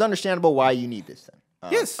 this is understandable why you need this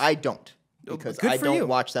then. Yes. I don't because Good I for don't you.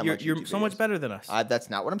 watch that You're, much. You're YouTube so much videos. better than us. That's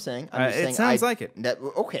not what I'm saying. I'm just it saying sounds like it.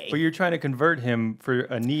 Okay. But you're trying to convert him for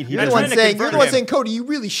a need he You're the not one trying to saying. convert You're the one him. saying, Cody, you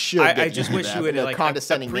really should. I get just into wish that you would in a like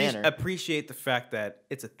condescending manner. appreciate the fact that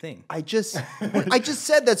it's a thing. I just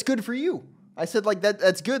said that's good for you. I said like that.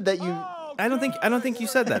 That's good that you. I don't think you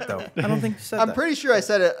said that though. I don't think you said that. I'm pretty sure I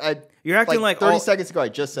said it. You're acting like 30 all- seconds ago. I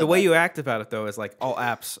just said the way that. you act about it though is like all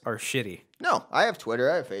apps are shitty. No, I have Twitter.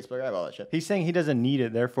 I have Facebook. I have all that shit. He's saying he doesn't need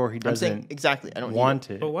it, therefore he I'm saying doesn't exactly. I don't want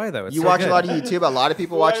need it. But why though? It's You so watch good. a lot of YouTube. A lot of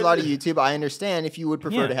people watch a lot of YouTube. I understand if you would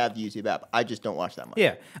prefer Yeah. to have the YouTube app. I just don't watch that much.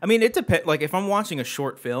 Yeah, I mean it depends. Like if I'm watching a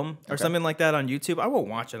short film or something like that on YouTube, I won't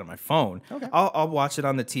watch it on my phone. Okay, I'll watch it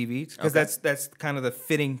on the TV because that's kind of the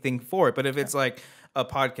fitting thing for it. But if it's like a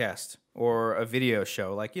podcast or a video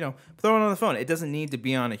show, like, throw it on the phone. It doesn't need to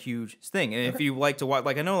be on a huge thing. And if you like to watch,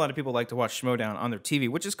 like, I know a lot of people like to watch Schmodown on their TV,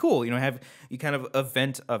 which is cool. Have you kind of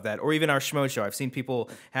event of that, or even our Schmo show. I've seen people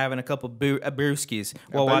having a couple brewskis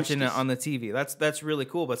while watching it on the TV. That's really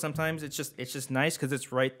cool. But sometimes it's just nice because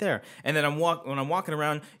it's right there. And then when I'm walking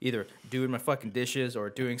around, either doing my fucking dishes or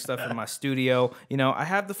doing stuff in my studio, I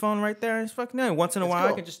have the phone right there. And it's fucking nice. Once in a while,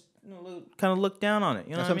 cool. I can just kind of look down on it.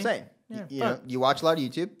 That's what I'm saying. Yeah, you watch a lot of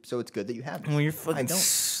YouTube, so it's good that you have it. Well, you're fucking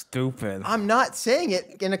stupid. I'm not saying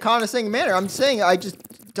it in a condescending manner. I'm saying I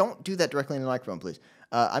just don't do that directly in the microphone, please.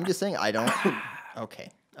 I'm just saying I don't. Okay.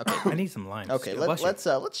 I need some lines. Okay.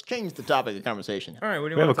 Let's change the topic of conversation. All right. What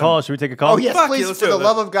do you We have want a call. Should we take a call? Oh yes, Fuck please. you, let's For do the it.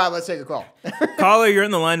 love of God, let's take a call. Caller, you're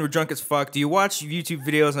in the line. We're drunk as fuck. Do you watch YouTube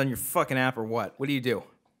videos on your fucking app or what? What do you do?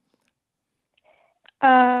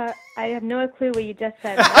 I have no clue what you just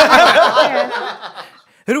said. Sarah.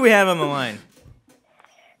 Who do we have on the line?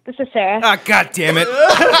 This is Sarah. Ah, god damn it.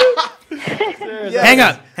 Yes. Hang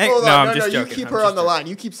on. Hold on. I'm just joking. You keep I'm her just on the joking. line.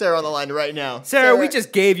 You keep Sarah on the line right now. Sarah, we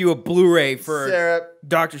just gave you a Blu-ray for Sarah.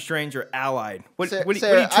 Doctor Strange or Allied. What Sarah,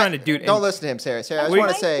 are you trying to do? Don't listen to him, Sarah. Sarah, I just I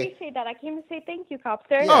want to say. appreciate that. I came to say thank you,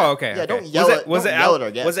 Copster. Yeah. Oh, okay. Yeah, okay. don't yell at- don't yell at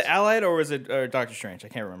our guests. Was it Allied or was it Doctor Strange? I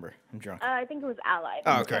can't remember. I'm drunk. I think it was Allied.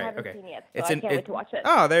 Oh, okay. I haven't Okay. seen it yet, so I can't wait to watch it.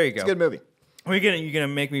 Oh, there you go. It's a good movie. You gonna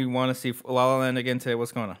make me want to see La La Land again today?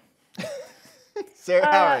 What's going on? Sarah,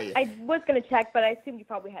 how are you? I was going to check, but I assumed you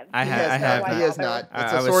probably had. I have He has not.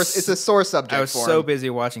 I It's was- It's a sore subject I was for so him. busy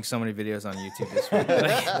watching so many videos on YouTube this week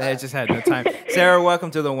that I just had no time. Sarah,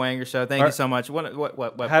 welcome to the Wanger Show. Thank you so much.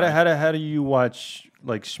 What? How do you watch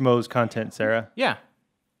like Schmo's content, Sarah? Yeah.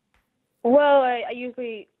 Well, I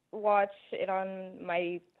usually watch it on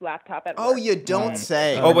my laptop at Oh, work. you don't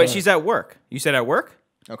say. Oh, wait, she's at work. You said at work?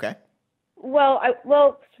 Okay. Well,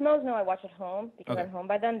 Schmoes know I watch at home because I'm home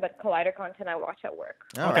by then, but Collider content I watch at work.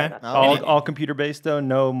 Okay. Right. All computer based though,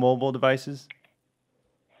 no mobile devices.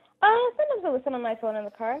 Sometimes I listen on my phone in the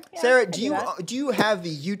car. Yeah, Sarah, I do you have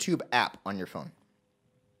the YouTube app on your phone?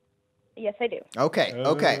 Yes, I do.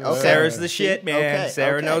 Okay. Sarah's the shit, man. Okay,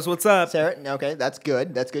 Sarah okay. knows what's up. Sarah, okay, that's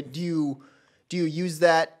good. That's good. Do you use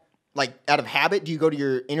that like out of habit? Do you go to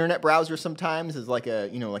your internet browser sometimes as like a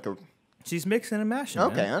She's mixing and mashing.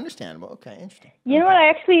 Okay, man. understandable. Okay, interesting. You know what?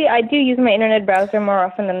 I do use my internet browser more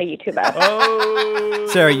often than the YouTube app.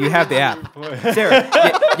 Sarah, you have the app. Sarah,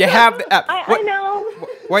 you have the app. I know.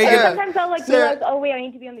 Why are you Sarah, gonna? Sometimes I'll Sarah- realize, oh wait, I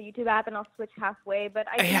need to be on the YouTube app, and I'll switch halfway. But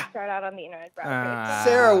I do start out on the internet browser.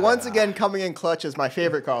 Sarah, once again coming in clutch as my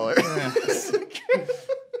favorite caller.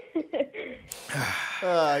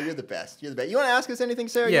 You're the best. You're the best. You want to ask us anything,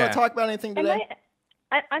 Sarah? You Yeah. want to talk about anything today?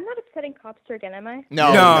 I'm not upsetting Copster again, am I?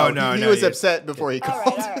 No, He was you're- upset before he All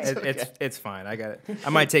called. right. It's okay. It's fine. I got it. I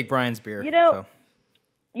might take Brian's beer.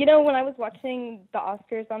 You know, when I was watching the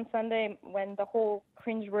Oscars on Sunday, when the whole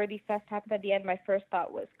cringeworthy fest happened at the end, my first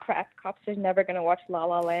thought was, crap, Copster's never going to watch La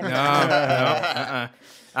La Land.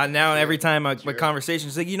 No. Now every time my conversation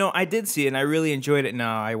is like, I did see it and I really enjoyed it. No,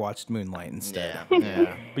 I watched Moonlight instead.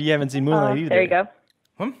 Yeah. But you haven't seen Moonlight either. There you go.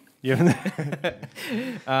 You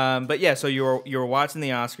haven't. But yeah, so you were watching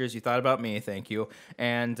the Oscars. You thought about me. Thank you.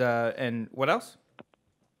 And what else?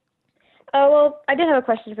 Well, I did have a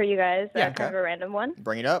question for you guys. Yeah, kind of a random one.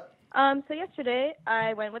 Bring it up. So yesterday,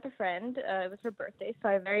 I went with a friend. It was her birthday, so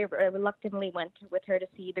I very reluctantly went with her to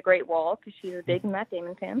see The Great Wall because she's a big Matt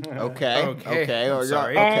Damon fan. Okay. I'm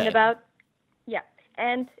sorry. And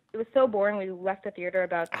and it was so boring. We left the theater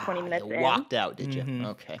about 20 minutes You in. walked out, did you? Mm-hmm.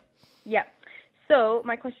 Okay. Yeah. So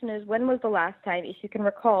my question is, when was the last time, if you can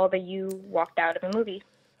recall, that you walked out of a movie?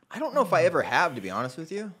 I don't know if I ever have, to be honest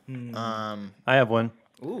with you. I have one.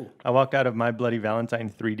 Ooh. I walked out of My Bloody Valentine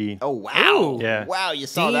 3D. Oh wow! Yeah. Wow, you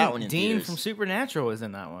saw that one in Dean theaters. from Supernatural was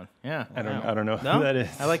in that one. Yeah. I don't know No? who that is.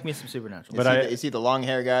 I like me some Supernatural. But Is he the long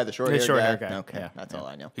hair guy, the short The hair short-hair guy? guy, Okay, yeah. that's all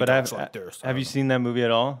I know. But talks like this, I have don't you know. seen that movie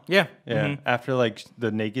at all? Yeah. Yeah. Mhm. After like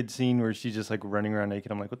the naked scene where she's just like running around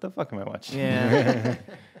naked, I'm like, what the fuck am I watching? Yeah.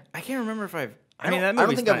 I can't remember if I've. I mean, that I don't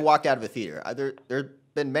movie's think not- I've walked out of a theater. There've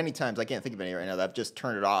been many times, I can't think of any right now, that I've just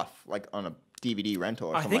turned it off, like on a DVD rental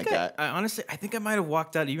or something like that. I honestly, I think I might have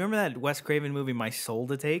walked out. Do you remember that Wes Craven movie, My Soul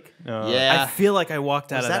to Take? Yeah. I feel like I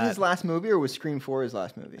walked out Was of that that. his last movie, or was Scream 4 his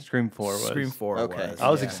last movie? Scream 4 was. Scream 4 Okay. was. I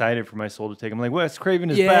was yeah. excited for My Soul to Take. I'm like, Wes Craven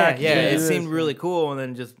is Yeah, back. yeah. He's gonna It do this. seemed really cool, and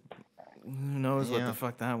then just who knows what Yeah. the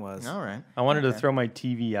fuck that was. All right. I wanted to throw my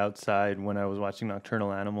TV outside when I was watching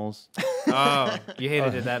Nocturnal Animals. Oh, you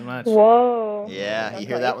hated it that much. Whoa. Yeah, you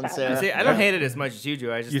hear that one, Sarah? See, I don't hate it as much as you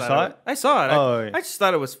do. I just You thought saw it? it? I saw it. Oh, yeah. I just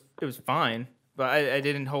thought it was fine, but I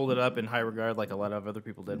didn't hold it up in high regard like a lot of other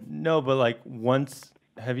people did. No, but like once,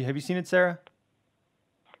 have you seen it, Sarah?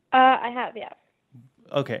 I have, yeah.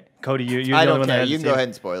 okay, Cody, you're I the only don't one that care. hasn't You can seen go it. ahead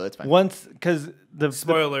and spoil it. It's fine. Once, because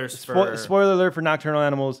Spoilers spoiler alert for Nocturnal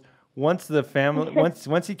Animals. Once the family,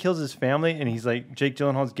 once he kills his family, and he's like Jake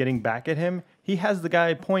Gyllenhaal's getting back at him, he has the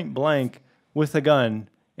guy point blank with a gun,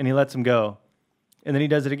 and he lets him go, and then he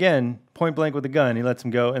does it again, point blank with a gun, he lets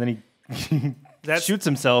him go, and then he shoots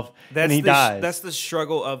himself, and he dies. That's the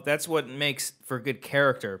struggle of. That's what makes for good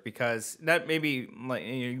character, because that maybe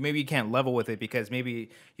you can't level with it, because maybe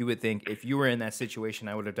you would think if you were in that situation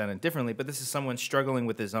I would have done it differently. But this is someone struggling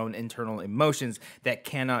with his own internal emotions that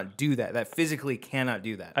cannot do that. That physically cannot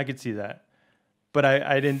do that. I could see that, but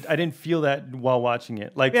I didn't feel that while watching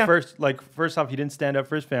it. First off, he didn't stand up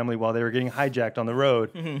for his family while they were getting hijacked on the road,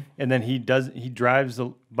 and then he drives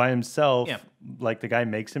by himself. Yeah. Like the guy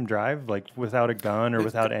makes him drive, like without a gun or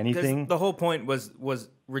without anything. The whole point was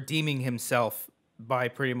redeeming himself by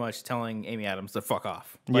pretty much telling Amy Adams to fuck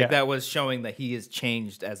off. That was showing that he is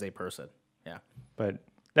changed as a person. Yeah. But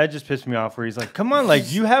that just pissed me off where he's like, come on,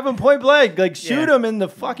 like you have him point blank, like shoot him in the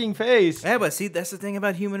fucking face. Yeah, but see, that's the thing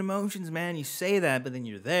about human emotions, man. You say that, but then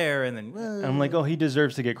you're there, and then... And I'm like, oh, he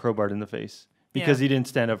deserves to get crowbarred in the face because he didn't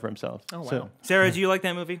stand up for himself. Oh, wow. So, Sarah, do you like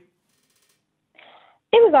that movie?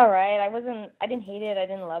 It was all right. I didn't hate it. I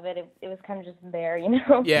didn't love it. It was kind of just there, you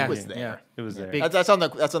know. Yeah, It was there. Yeah. it was there. Big- That's on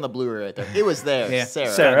the Blu-ray right there. It was there. Yeah. Sarah.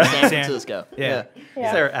 Sarah. San Francisco. Yeah.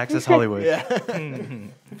 Yeah. Sarah, Access Hollywood. Yeah.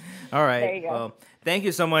 All right. There you go. Well, thank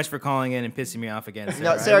you so much for calling in and pissing me off again, Sarah.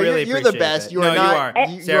 No, Sarah, I really you're the appreciate best. that. You are no, not. you are.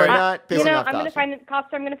 You are Sarah, not pissing You know, off I'm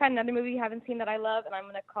Costa. I'm gonna find another movie you haven't seen that I love, and I'm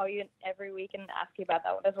gonna call you every week and ask you about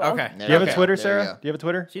that one as well. Okay. Do you have a Okay. Twitter, There you Sarah? go. Do you have a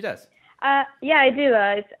Twitter? She does. Yeah, I do.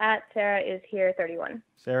 It's at Sarah is here 31.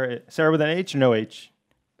 Sarah with an H or no H?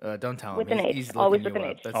 Don't tell him. With an H. He's Always looking with you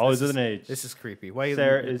an up. H. That's- Always this with an is- H. This is creepy. Why you...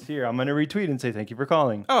 Sarah is here. I'm going to retweet and say thank you for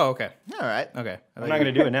calling. Oh, okay. All right. Okay. I'm not going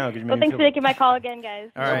to do it now because you Well, made me thanks for feel... taking my call again, guys.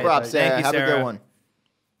 All No right. props, Thank Sarah. you, Have a Sarah. good one.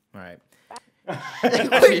 All right.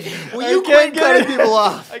 Will you quit cutting people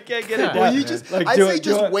off? I can't get it Will down. you just? Like, I do say it-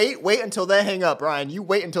 just do it. wait until they hang up, Ryan. You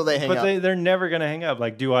wait until they hang But up. they're never going to hang up.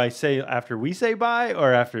 Like, do I say after we say bye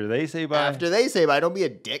or after they say bye? After they say bye, don't be a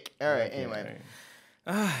dick. All right. Anyway,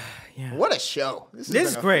 Yeah. what a show! This This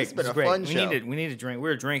is great. It's been This a is fun great. show. We need to drink.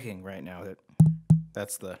 We're drinking right now.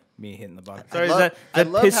 That's the me hitting the button. I Sorry, love- does I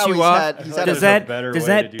that love piss how you he's off? had- he's had Does a that better does way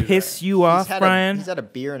that to do piss that. you off, Brian? He's had a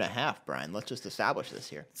beer and a half, Brian. Let's just establish this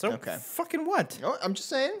here. So okay. fucking what? No, I'm just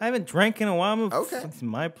saying. I haven't drank in a while. Okay. It's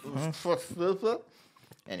my.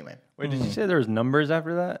 Anyway, Wait, did you say there was numbers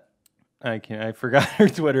after that? I forgot her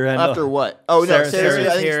Twitter handle. after what? Oh no, Sarah's Sarah's,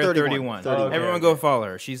 I think here, it's 31. 31. Okay, Everyone okay. go follow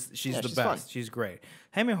her. She's the she's best. fun. She's great.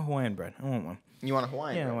 Hand me a Hawaiian bread. I want one. You want a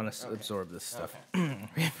Hawaiian? Yeah, I bread? want to absorb this stuff.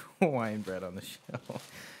 We have Hawaiian bread on the show.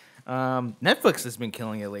 Netflix has been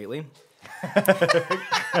killing it lately.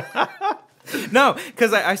 No,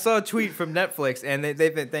 because I saw a tweet from Netflix and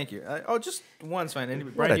they've been, thank you. Just one's fine.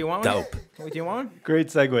 Brian, do you want one? Do you want one? Great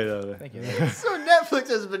segue, though. Thank you. So Netflix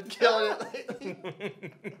has been killing it lately.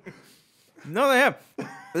 No, they have.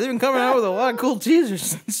 They've been coming out with a lot of cool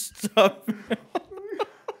teasers and stuff.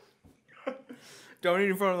 Don't eat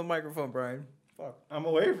in front of the microphone, Brian. I'm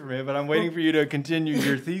away from it, but I'm waiting for you to continue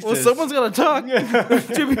your thesis. Well, someone's got to talk.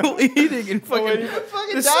 Two people eating and fucking...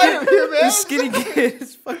 Fucking died over here, man. The skinny kid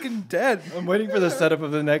is fucking dead. I'm waiting for the setup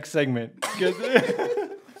of the next segment. So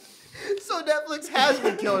Netflix has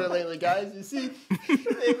been killing it lately, guys. You see,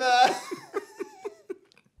 they've had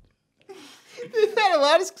a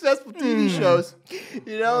lot of successful TV shows,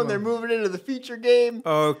 and they're moving into the feature game.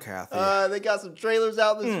 Oh, Kathy. They got some trailers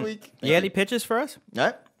out this week. You got any pitches for us?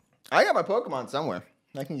 Right? I got my Pokemon somewhere.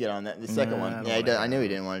 I can get on that. The second I one. don't Yeah, wanna I knew he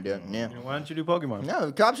didn't want to do it. Yeah. Why don't you do Pokemon? No,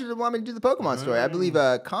 the cops didn't want me to do the Pokemon story. I believe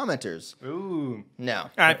commenters. Ooh. No. All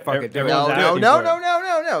right, fuck it. Do it. Everyone's No, asking no, for no, it. no,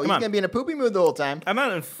 no, no. He's on. going to be in a poopy mood the whole time. I'm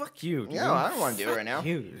out and fuck you. Dude. No, I don't want to do it right now.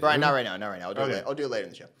 you, dude. Brian, not right now. Not right now. I'll do, Okay. it, I'll do it later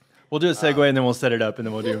in the show. We'll do a segue and then we'll set it up and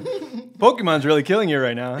then we'll do. Pokemon's really killing you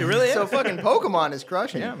right now. You really is? So fucking Pokemon is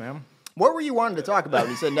crushing. Yeah, man. What were you wanting to talk about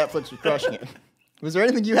when you said Netflix was crushing it? Was there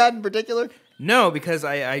anything you had in particular? No, because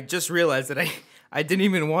I just realized that I didn't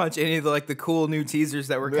even watch any of the cool new teasers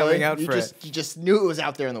that were coming out for it. You just knew it was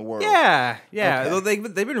out there in the world. Yeah. Okay. Well, they've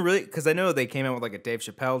been really, because I know they came out with a Dave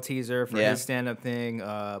Chappelle teaser for Yeah. his stand-up thing,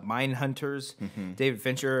 Mind Hunters, David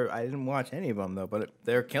Fincher. I didn't watch any of them though, but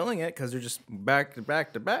they're killing it because they're just back to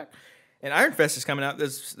back to back. And Iron Fist is coming out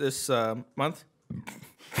this month.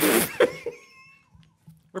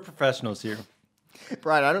 We're professionals here.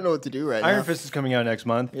 Brian, I don't know what to do right now. Iron Fist is coming out next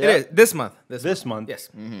month. Yeah. It is this month. This month? Yes.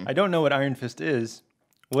 I don't know what Iron Fist is.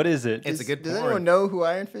 What is it? It's a good Does porn. anyone know who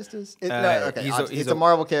Iron Fist is? No, okay. he's It's a- a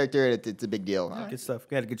Marvel character, and it's a big deal. Good stuff.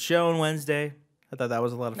 We had a good show on Wednesday. I thought that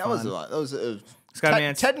was a lot of That fun. was a lot. That was Scott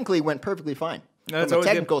Mance. technically went perfectly fine. That's From a always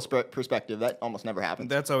good. technical perspective, that almost never happens.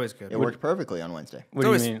 That's always good. It worked perfectly on Wednesday. What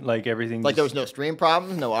do you mean? Like everything? Like there was no stream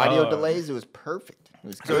problems, no audio Oh. delays. It was perfect. It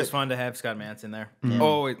was It's always good. fun to have Scott Manson there.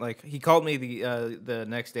 Oh, like he called me the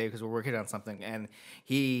next day because we're working on something, and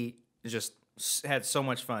he just had so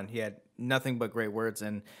much fun. He had nothing but great words,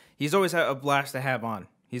 and he's always a blast to have on.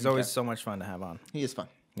 He's always so much fun to have on. He is fun.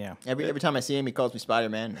 Yeah, Every time I see him, he calls me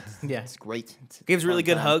Spider-Man. Yeah. It's great. It's a gives really fun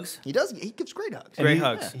good time. hugs. He does. He gives great hugs. Great he-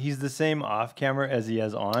 hugs. He's the same off camera as he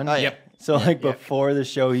has on. Oh, yeah. Yep. So like before the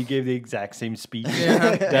show, he gave the exact same speech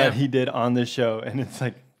that he did on the show, and it's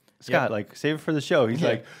like Scott, like save it for the show. He's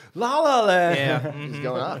like La La Land. Yeah, He's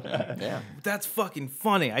going off. Yeah. that's fucking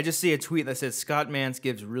funny. I just see a tweet that says Scott Mance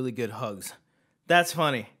gives really good hugs. That's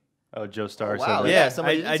funny. Oh, Joe Starr. wow. said that. Yeah,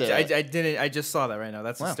 somebody I did say that. I didn't. I just saw that right now.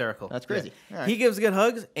 That's hysterical. That's crazy. Yeah. All right. He gives good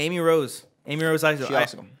hugs. Amy Rose Eisner. She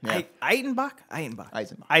awesome. Yeah.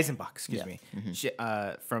 Eisenbach. Excuse Yeah. me. She,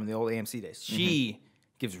 from the old AMC days. She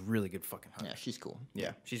gives really good fucking hugs. Yeah, she's cool.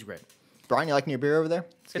 Yeah, she's great. Brian, you liking your beer over there?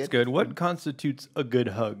 It's good. What constitutes a good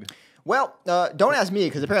hug? Well, don't ask me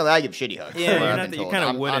because apparently I give shitty hugs. Yeah, from what you're I've not been that- you told. kinda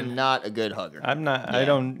I'm wouldn't. not a good hugger. I'm not. I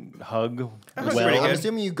don't hug. pretty Well, I'm good.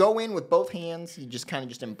 assuming you go in with both hands. You just kind of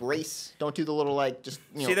just embrace. Don't do the little like just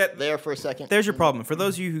See that- there for a second. There's your problem. For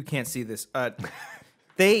those of you who can't see this,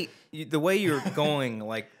 the way you're going,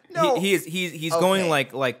 like No. he's going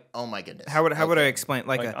Okay. like Oh my goodness. how would I explain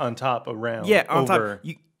like, Like a on top, around. yeah on over. top.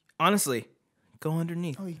 You honestly go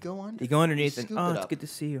underneath. Oh, you go on. You go underneath and scoop oh, it it's up. good to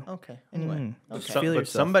see you. Okay. Anyway. Okay. Feel But yourself.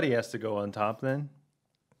 somebody has to go on top then.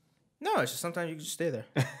 No, it's just sometimes you can just stay there.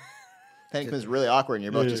 I think it was really awkward, and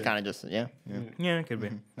you're both just kind of just yeah. Yeah, it could be.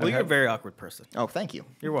 Well, you're a very awkward person. Oh, thank you.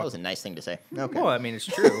 You're That was welcome. a nice thing to say. Okay. Well, I mean, it's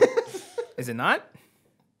true. Is it not?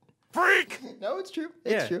 Freak. No, it's true.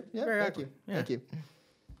 It's Yeah, true. Yeah. very Thank you. awkward. Yeah. Thank you.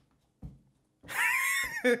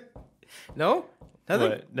 No, nothing.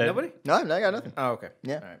 What? Nobody. No, I got nothing. Oh, okay.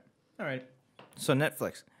 Yeah. All right. All right. So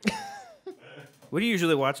Netflix. What do you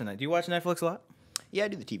usually watch on that? Do you watch Netflix a lot? Yeah, I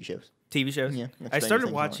do the TV shows. TV shows? Yeah, that's I Stranger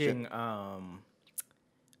started Things and watching.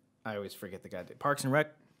 I always forget the guy. Parks and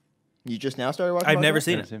Rec. You just now started watching? I've Parks never and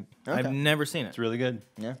seen Never it. seen Okay. I've never seen it. It's really good.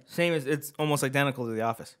 Rec? Same as it's almost identical to The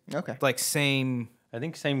Office. Yeah. Okay. Like same. I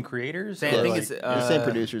think same creators. Same- or I think like- it's the same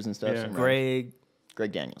producers and stuff. yeah. same Greg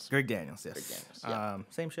Daniels. Daniels. Yes. Daniels, yeah.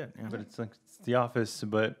 Same shit. Yeah. but it's like it's The Office,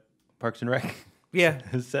 but Parks and Rec Yeah.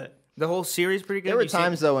 is set. The whole series pretty good. There were You seen-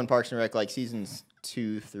 times though in Parks and Rec, like seasons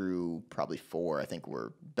 2 through probably 4, I think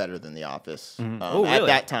were better than The Office. Oh, At really?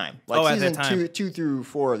 that time, like Oh, at that season time. 2 through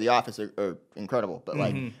 4 of The Office are incredible. But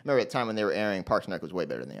like, remember at the time when they were airing, Parks and Rec was way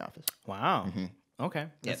better than The Office. Wow. Okay. Yeah,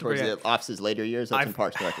 That's towards pretty- the Office's later years, that's when I've-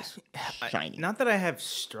 Parks and Rec was shiny. Not that I have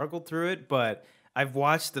struggled through it, but I've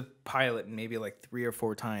watched the pilot maybe like 3 or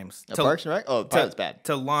 4 times. Parks and Rec? Oh, pilot's bad.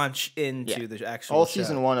 To launch into Yeah. the actual All show.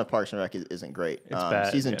 season 1 of Parks and Rec isn't great.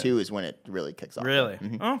 bad, Season yeah. 2 is when it really kicks off. Really?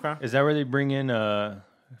 Okay. Is that where they bring in? I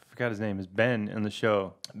forgot his name. Is Ben in the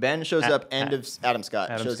show? Ben shows up end of Adam Scott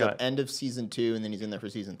Adam shows Scott. up end of season 2, and then he's in there for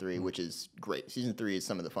season 3, which is great. Season 3 is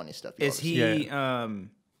some of the funniest stuff. you'll Is ever see. he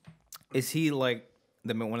is he like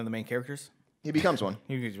one of the main characters? He becomes one.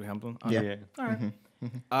 He becomes one. Yeah. Yeah. All right.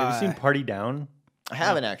 Have you seen Party Down? I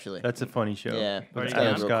haven't actually. That's a funny show. Yeah, With it's Adam got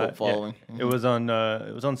a real Scott. cult following. Yeah. It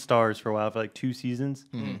was on Stars for a while for like 2 seasons.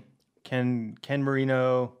 Ken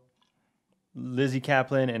Marino, Lizzie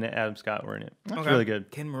Kaplan, and Adam Scott were in it. It's really good.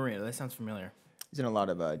 Ken Marino. That sounds familiar. He's in a lot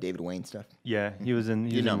of David Wayne stuff. Yeah, he was in know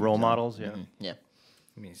him, Role you know him. Models. Yeah. Yeah.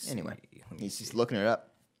 Let me see. Anyway, Let me he's see. just looking it up.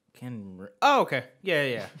 Oh, okay.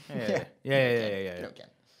 Yeah. Yeah.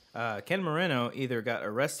 Okay. Ken Marino either got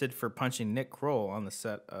arrested for punching Nick Kroll on the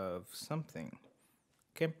set of something.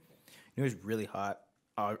 Okay. You know who's really hot?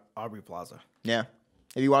 Aubrey Plaza. Yeah.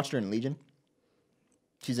 Have you watched her in Legion?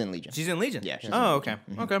 She's in Legion. She's in Legion. Yeah, she's in Oh, Legion.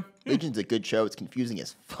 okay. Okay. Legion's a good show. It's confusing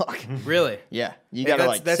as fuck. Really? Yeah. You Hey, gotta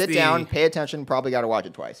that's- like that's sit the- down, pay attention. Probably gotta watch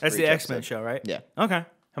it twice. That's for the each X-Men episode. show, right? Yeah. Okay.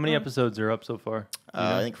 How many episodes are up so far?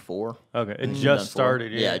 I think 4. Okay, it Done just 4.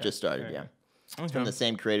 started. Yeah, it just started. Yeah. It's from the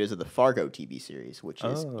same creators of the Fargo TV series, which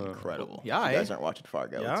is incredible. Yeah, If you eh? guys aren't watching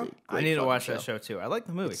Fargo. Yeah. It's a I great need to fucking watch that show too. I like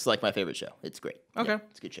the movie. It's like my favorite show. It's great. Okay. Yeah,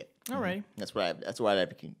 it's good shit. All right. That's what I have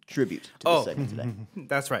to contribute to Oh. this segment today.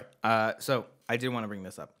 That's right. So I did want to bring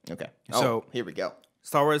this up. Okay. So- here we go.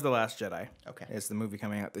 Star Wars: The Last Jedi. Okay. It's the movie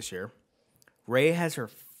coming out this year. Rey has her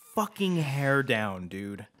fucking hair down,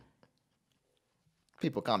 dude.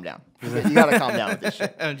 People, calm down. You gotta calm down with this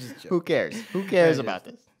shit. I'm just joking. Who cares? Who cares about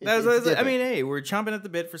this? It's I different. mean, hey, we're chomping at the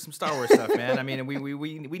bit for some Star Wars stuff, man. I mean,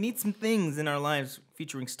 we need some things in our lives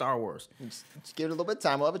featuring Star Wars. just give it a little bit of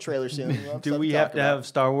time. We'll have a trailer soon. We'll have Do stuff we to have talk to about. have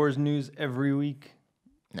Star Wars news every week?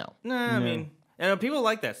 No. Nah, I mean, And people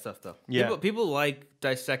like that stuff though. Yeah. People like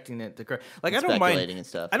dissecting it. Like I don't Speculating mind and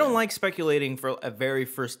stuff. I don't like speculating for a very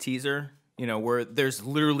first teaser. You know, where there's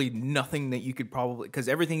literally nothing that you could probably, because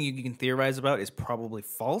everything you can theorize about is probably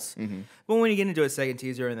false. But when you get into a second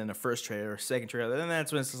teaser and then a first trailer, second trailer, then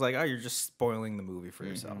that's when it's just like, oh, you're just spoiling the movie for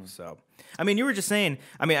yourself. So, I mean, you were just saying,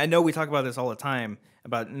 I mean, I know we talk about this all the time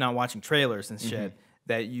about not watching trailers and shit,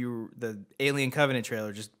 that the Alien Covenant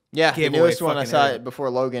trailer just Yeah, the gave away newest one I fucking saw everything. it before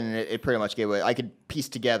Logan, and it pretty much gave away. I could piece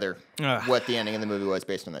together what the ending of the movie was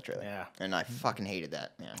based on that trailer. Yeah. And I fucking hated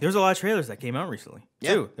that. Yeah. There's a lot of trailers that came out recently,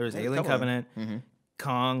 too. There was There's a Alien couple of them. Covenant,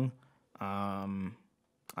 Kong,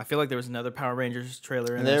 I feel like there was another Power Rangers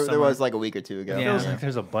trailer in And there there somewhere. was like a week or two ago. Yeah. Feels like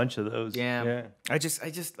there's a bunch of those. Yeah. I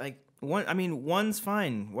just like one. I mean, one's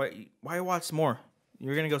fine. Why watch more?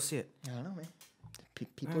 You're gonna go see it. I don't know, man.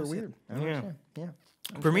 People are weird. I don't understand. Yeah.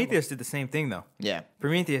 Prometheus did the same thing though. Yeah.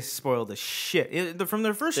 Prometheus spoiled the shit from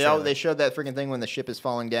their first trailer. They showed that freaking thing when the ship is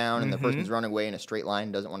falling down and the person's running away in a straight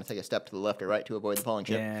line, doesn't want to take a step to the left or right to avoid the falling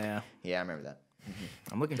ship. Yeah. Yeah, I remember that.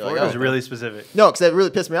 I'm looking So, forward like, to That was it. really specific. No, because that really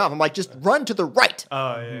pissed me off. I'm like, just run to the right.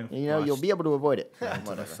 Oh, yeah. You know, you'll be able to avoid it. Run to the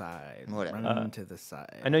Whatever. side. Whatever. Run to the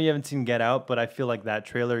side. I know you haven't seen Get Out, but I feel like that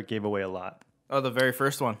trailer gave away a lot. Oh, the very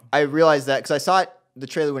first one. I realized that because I saw the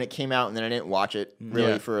trailer when it came out, and then I didn't watch it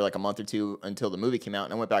really Yeah. for like a month or two until the movie came out,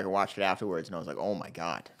 and I went back and watched it afterwards, and I was like, oh my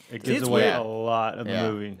god. It gives It's away weird. a lot of Yeah.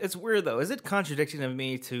 the movie. It's weird though. Is it contradicting of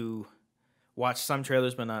me to watch some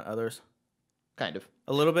trailers but not others? Kind of.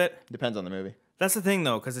 A little bit. Depends on the movie. That's the thing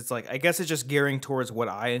though, because it's like I guess it's just gearing towards what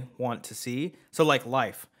I want to see. So like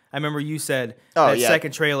Life. I remember you said that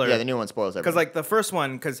second trailer. Yeah, the new one spoils everything. Because like the first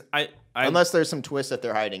one, because I unless there's some twist that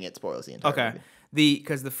they're hiding, it spoils the entire movie.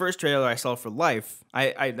 Because the first trailer I saw for Life,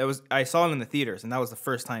 I saw it in the theaters, and that was the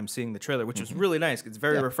first time seeing the trailer, which was really nice. It's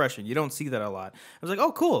very refreshing. You don't see that a lot. I was like,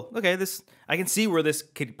 oh, cool. Okay, I can see where this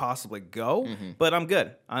could possibly go, but I'm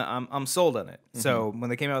good. I'm sold on it. So when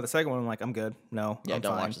they came out with the second one, I'm like, I'm good. No, Yeah, I'm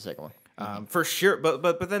don't fine. watch the second one. For sure,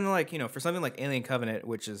 but then like for something like Alien Covenant,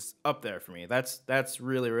 which is up there for me, that's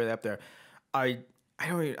really really up there.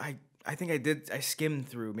 I think I skimmed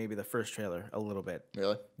through maybe the first trailer a little bit.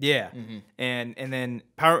 Really? Yeah, and then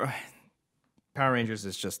Power Rangers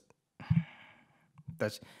is just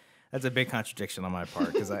that's a big contradiction on my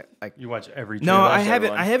part because I You watch every no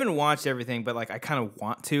trailer. I haven't watched everything, but like I kind of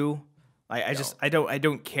want to. I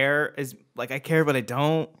don't care as like I care, but I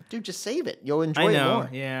don't. Dude, just save it. You'll enjoy I it know. more.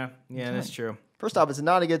 Yeah, that's true. First off, it's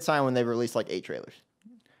not a good sign when they've released like 8 trailers.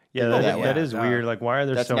 Yeah, that is weird. Like, why are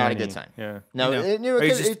there That's so not many? a good sign. Yeah. No, No. it Are you could,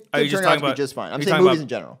 just- it are you could just turn out talking to be about- just fine. I'm you're saying talking movies about- in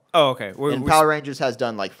general. Oh, okay. And Power Rangers has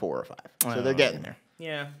done like 4 or 5. So they're getting there.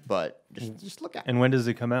 Yeah. But just look at it. And when does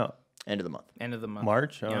it come out? End of the month. End of the month.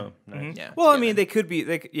 March? Oh, Yeah. nice. Yeah. Well, I mean, they could be,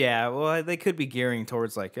 they could be gearing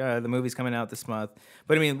towards like the movie's coming out this month.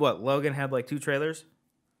 But I mean, what Logan had like 2 trailers.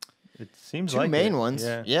 It seems 2 like main it. ones.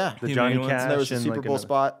 Yeah. Yeah. The Two Johnny main ones. Cash There was a and Super like Bowl another-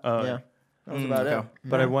 spot. Oh, Yeah. That was about okay. it.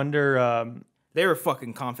 But I wonder. They were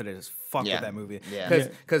fucking confident as fuck Yeah. with that movie. Yeah.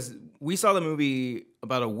 Because we saw the movie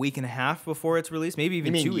about a week and a half before it's released, maybe You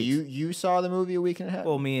even 2 mean weeks. you saw the movie a week and a half?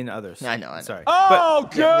 Well, me and others. I know. Sorry. Oh,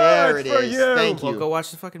 good there it for is. you. Thank Well, you. go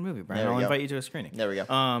watch the fucking movie, Brian. There we I'll go. invite you to a screening. There we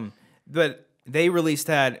go. But they released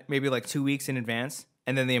that maybe like 2 weeks in advance,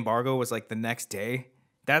 and then the embargo was like the next day.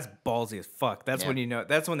 That's ballsy as fuck. That's Yeah. when you know.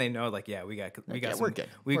 That's when they know. Like, yeah, we got Yeah, some. we're good.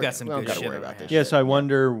 We've We're got good. some We don't good gotta shit worry on our about this hands. Yeah, so I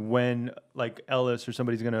wonder when like Ellis or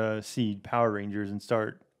somebody's gonna see Power Rangers and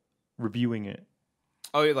start reviewing it.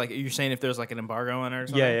 Oh, you're saying if there's like an embargo on it or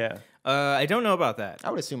something? Yeah, yeah. I don't know about that.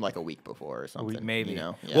 I would assume like a week before or something. Maybe. You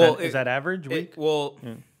know? Yeah. Well, Is that average week?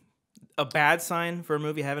 A bad sign for a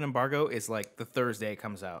movie having embargo is like the Thursday it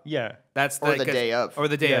comes out. Yeah. That's Or the 'cause- day of. or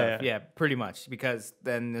the day Yeah, of. Yeah, pretty much because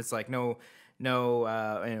then it's like no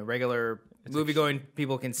regular movie going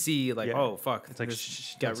people can see like Yeah. oh fuck It's like, this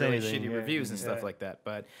shh, got don't say really anything, shitty yeah. reviews and stuff Yeah. like that.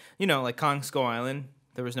 But like Kong Skull Island,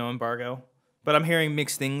 there was no embargo, but I'm hearing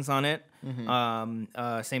mixed things on it.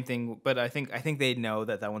 Same thing, but I think they know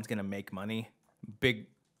that one's gonna make money. Big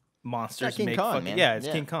monsters King make Kong, fucking man. yeah, it's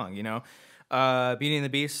Yeah. King Kong. Beauty and the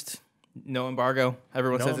Beast. No embargo.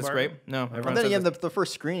 Everyone No says it's embargo? great. No, everyone And then says again, it's the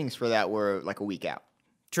first screenings for that were like a week out.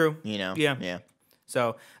 true. You know? Yeah. Yeah.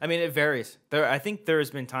 So I mean, it varies. I think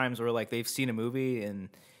there's been times where like they've seen a movie and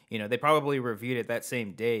they probably reviewed it that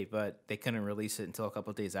same day, but they couldn't release it until a couple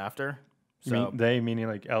of days after. You So mean they meaning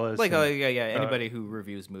like Ellis? like and- yeah, anybody who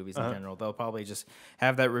reviews movies in general, they'll probably just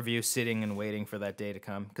have that review sitting and waiting for that day to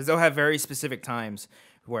come because they'll have very specific times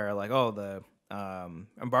where like the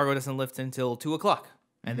embargo doesn't lift until 2:00,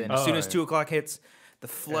 and then as soon as 2:00 hits, the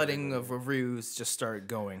flooding of reviews just start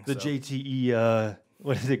going. the so. JTE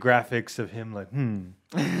what is it graphics of him like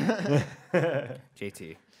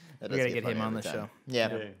JT. That We does gotta get funny him on every the time. show. Yeah,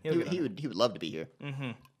 He'll get on. he would love to be here.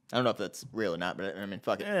 Mm-hmm. I don't know if that's real or not, but I mean,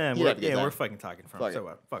 fuck it. Yeah, He'd have a good time. we're fucking talking from. Fuck So it.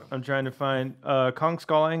 what? Fuck 'em. I'm trying to find Kong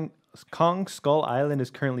Skull Island is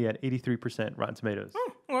currently at 83% Rotten Tomatoes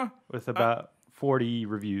Well, with about 40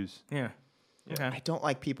 reviews. yeah. Okay. I don't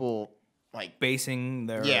like people like Basing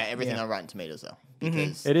their everything on Rotten Tomatoes though,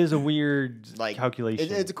 because It is a weird like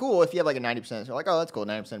calculation. It's cool if you have like a 90%. So like, oh, that's cool.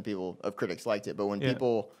 90% of people of critics liked it, but when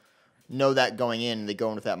people know that going in, they go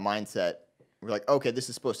in with that mindset. We're like, okay, this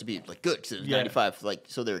is supposed to be like good because it was 95, like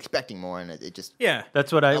so they're expecting more, and it just Yeah.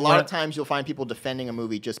 That's what I a lot of times you'll find people defending a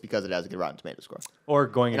movie just because it has a good Rotten Tomato score. or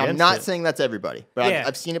going And against I'm not it. saying that's everybody, but Yeah.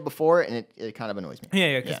 I've seen it before, and it kind of annoys me.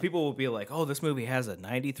 Yeah, because people will be like, "Oh, this movie has a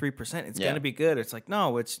 93%. It's gonna be good." It's like,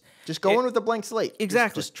 no, it's Just go in with a blank slate.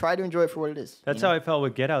 Exactly. Just try to enjoy it for what it is. That's how I felt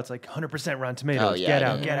with Get Out. It's like 100% Rotten Tomatoes. Oh, yeah, Get I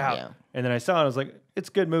Out, know. Get Out. Yeah. And then I saw it. I was like, it's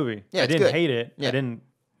a good movie. Yeah, I it's didn't good. hate it. Yeah.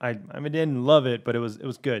 I didn't love it, but it was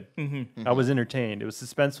good. I was entertained. It was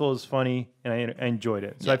suspenseful. It was funny, and I enjoyed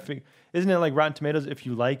it. So I think, isn't it like Rotten Tomatoes? If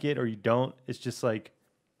you like it or you don't, it's just like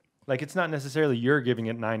it's not necessarily you're giving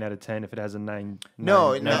it 9 out of 10 if it has a 9.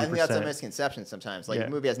 No, I 90%. think that's a misconception sometimes. Like, Yeah.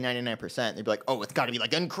 the movie has 99%, they'd be like, oh, it's got to be,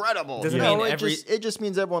 like, incredible. Doesn't No, mean it just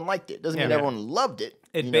means everyone liked it. Doesn't mean Yeah. everyone loved it.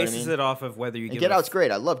 it You know what I bases mean? it off of whether you And give Get it Out's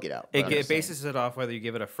great. I love Get Out. It but I'm just saying. bases it off whether you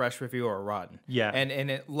give it a fresh review or a rotten. Yeah. and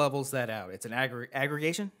it levels that out. It's an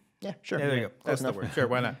aggregation. Yeah, sure. Yeah, there you go. That's the enough. word. Sure,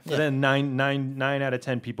 why not? But then 9 out of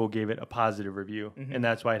 10 people gave it a positive review, and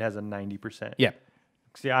that's why it has a 90%. Yeah.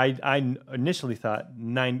 See, I initially thought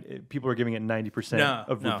people were giving it 90%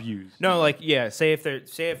 of reviews. No, like say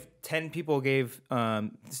if 10 people gave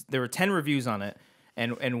there were 10 reviews on it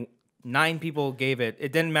and 9 people gave it.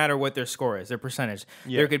 It didn't matter what their score is, their percentage.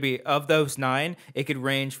 Yeah. There could be of those 9, it could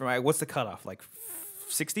range from what's the cutoff? Like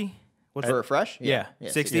 60? What's For a fresh? Yeah,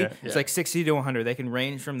 60. Yeah. It's like 60 to 100. They can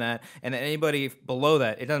range from that, and then anybody below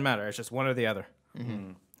that, it doesn't matter. It's just one or the other.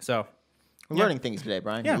 So, We're learning things today,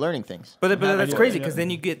 Brian. Yeah. You're learning things. but that's yeah, crazy yeah. because then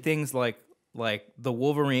you get things like the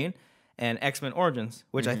Wolverine and X-Men Origins,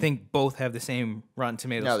 which I think both have the same Rotten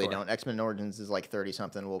Tomatoes. No, they score. don't. X-Men Origins is like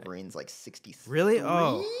 30-something. Wolverine's like 63. Really?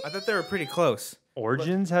 Oh, I thought they were pretty close.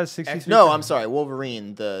 Origins has 63. No, I'm sorry.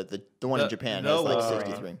 Wolverine, the one in Japan, the has like Wolverine.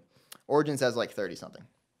 63. Origins has like 30-something.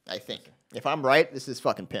 I think. If I'm right, this is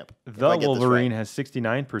fucking pimp. If The I get this Wolverine right. has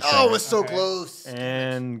 69%. Oh, it's so close.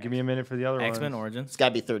 And give me a minute for the other one. X-Men Origins. It's got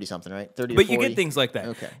to be 30-something, right? 30 But to you 40. get things like that.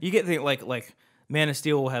 Okay. You get things like Man of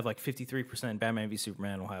Steel will have like 53%. Batman v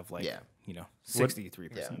Superman will have like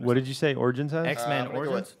 63%. What did you say Origins has? X-Men I'm gonna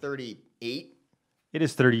go Origins. with 38. It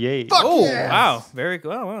is 38. Fuck Oh yes! wow, very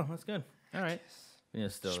good. Oh wow, that's good. All right. Yeah,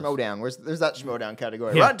 still. Schmodown. There's that Schmodown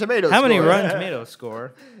category. Yeah. Rotten Tomatoes. How many score. Rotten Tomatoes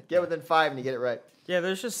score? Get within 5 and you get it right. Yeah,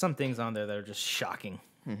 there's just some things on there that are just shocking.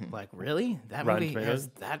 Like, really? That Rotten movie Tomatoes? has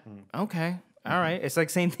that? Okay, all right. It's like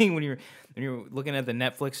same thing when you're looking at the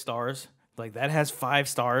Netflix stars. Like that has 5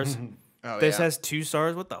 stars. Oh, This yeah. has 2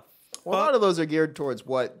 stars. What the? Well, a lot of those are geared towards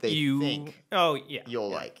what they think Oh yeah. you'll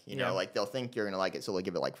like. You know, Yeah. like they'll think you're gonna like it, so they'll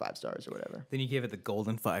give it like 5 stars or whatever. Then you give it the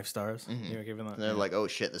golden 5 stars. You're giving that. And they're like, oh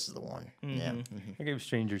shit, this is the one. Yeah. I gave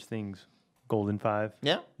Stranger Things Golden 5.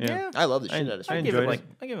 Yeah. Yeah. I love the shit out of I Stranger give it enjoyed like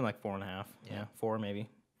I give it like 4.5. Yeah, 4 maybe.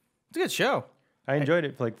 It's a good show. I enjoyed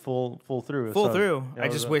it like full through. Full So, through. yeah, I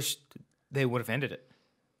was just wish they would have ended it.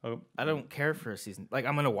 Oh, I don't care for a season. Like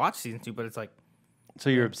I'm gonna watch season 2, but it's like so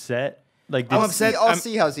you're upset? Like I'm did- upset. I'll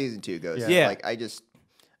see how season 2 goes. Yeah. Like I just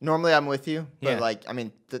normally I'm with you, but Yeah. like I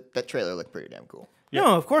mean that trailer looked pretty damn cool.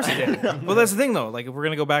 no, of course it did. Well, that's the thing though. Like if we're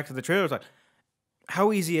gonna go back to the trailer, it's like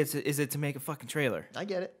how easy is it to make a fucking trailer? I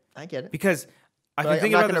get it. Because I can But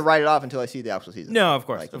think I'm not about gonna this. write it off until I see the actual season. No, of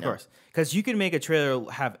course, Like, you of know. course. Because you can make a trailer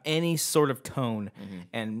have any sort of tone Mm-hmm.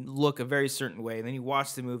 and look a very certain way, and then you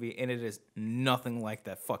watch the movie and it is nothing like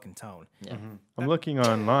that fucking tone Yeah. I'm looking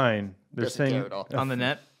online. They're Doesn't care saying at all. on the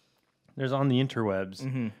net. there's on the interwebs.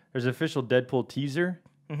 Mm-hmm. There's official Deadpool teaser.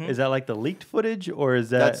 Is that like the leaked footage or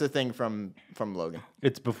is that That's the thing from Logan.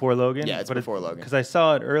 it's before Logan? Yeah, it's before Logan. Because I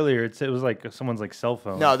saw it earlier. It was like someone's like cell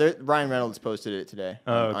phone. No, Ryan Reynolds posted it today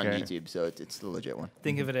Oh, on okay. YouTube, so it's the legit one.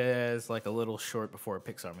 Think of it as like a little short before a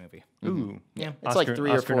Pixar movie. Ooh. Yeah. It's like 3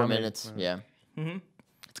 or Oscar 4 nominated. minutes. Yeah. I like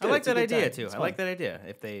It's a that good idea time. too. It's I like that idea.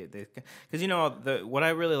 If they because what I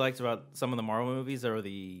really liked about some of the Marvel movies are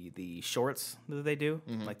the shorts that they do,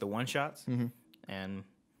 like the one shots, and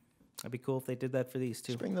it'd be cool if they did that for these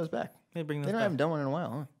too. Just bring those back. They bring They those don't back. haven't done one in a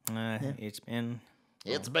while, It's been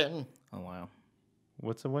huh? It's been. a while.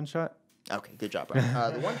 What's the one shot? Okay, good job,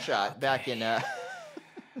 Brian. The one shot back in. Brian,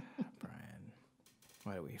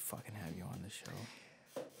 why do we fucking have you on the show?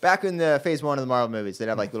 Back in the phase 1 of the Marvel movies, they'd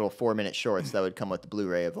have like little 4-minute shorts that would come with the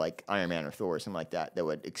Blu-ray of like Iron Man or Thor or something like that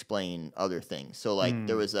would explain other things. So like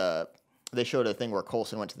there was they showed a thing where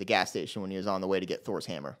Coulson went to the gas station when he was on the way to get Thor's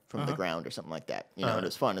hammer from the ground or something like that. You know, and it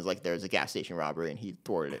was fun. It was like there was a gas station robbery and he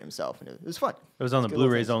thwarted it himself, and it was fun. It was on the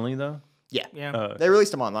Blu-rays only though. Yeah, Yeah. they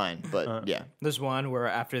released them online, but yeah. There's one where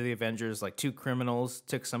after the Avengers, like 2 criminals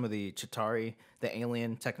took some of the Chitauri, the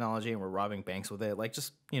alien technology, and were robbing banks with it. Like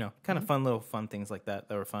just, kind of fun things like that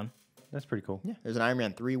were fun. That's pretty cool. Yeah, there's an Iron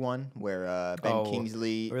Man 3 one where Ben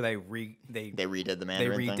Kingsley Where they redid the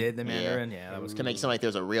Mandarin thing. redid the Mandarin. Yeah, that was to make it sound like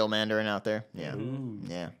there's a real Mandarin out there. Yeah,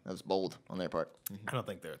 yeah, that was bold on their part. I don't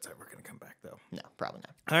think that's ever going to come back, though. No, probably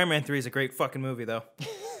not. Iron Man 3 is a great fucking movie, though.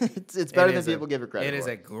 It's better than people give it credit for. It is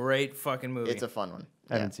a great fucking movie. It's a fun one.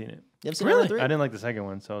 I haven't seen it. You haven't seen Iron Man 3? I didn't like the second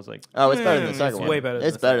one, so I was like, oh, it's better than the second one. Way better.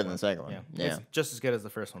 It's better than the second one. Yeah. It's just as good as the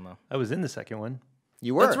first one, though. I was in the second one.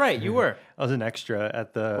 You were. That's right. You were. I was an extra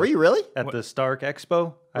at the. Were you really? At the Stark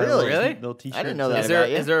Expo? Really? Really? I didn't know that.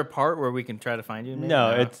 Is there a part where we can try to find you? Maybe?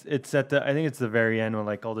 No, it's at the. I think it's the very end when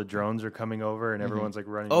like all the drones are coming over and everyone's like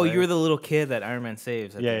running. Oh, away. you were the little kid that Iron Man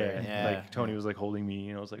saves. At the very end. Yeah. Like Tony was like holding me,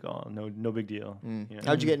 and I was like, oh, no big deal. You know?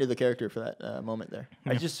 How'd you get into the character for that moment there?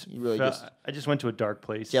 I just You really I just went to a dark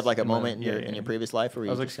place. Do you have like a in my- moment in your previous life? Where I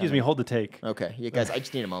was like, excuse me, hold the take. Okay, you guys, I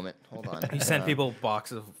just need a moment. Hold on. You sent people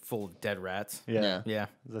boxes full of dead rats. Yeah. Yeah.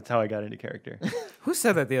 That's how I got into character. Who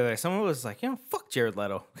said that the other day? Someone was like, fuck Jared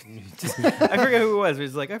Leto. I forget who it was. But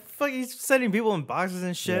he's like, he's sending people in boxes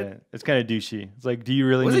and shit. Yeah, it's kind of douchey. It's like, do you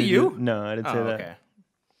really? Was need it to you? do No, I didn't say that. Okay.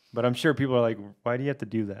 But I'm sure people are like, why do you have to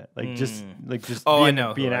do that? Like, just Oh, be I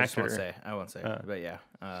know. be an I just actor. won't say. I won't say. But yeah.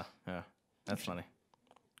 That's funny.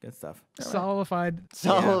 Good stuff. Solidified.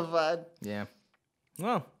 Yeah.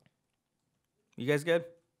 Well, you guys good?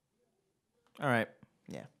 All right.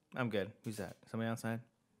 Yeah. I'm good. Who's that? Somebody outside?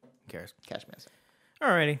 Who cares? Cash man.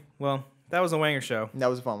 Alrighty. Well, that was a Wanger show. That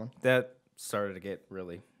was a fun one. That started to get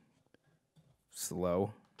really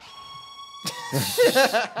slow.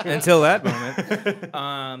 Until that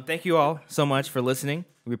moment. Thank you all so much for listening.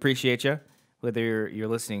 We appreciate you, whether you're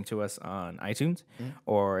listening to us on iTunes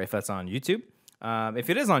or if that's on YouTube. If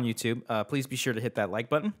it is on YouTube, please be sure to hit that like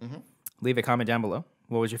button. Leave a comment down below.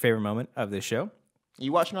 What was your favorite moment of this show?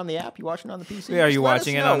 You watching on the app? You watching on the PC? Are you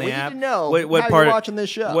watching it on the app? We need to know what how part you're watching this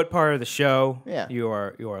show. What part of the show Yeah. you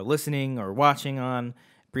are listening or watching on?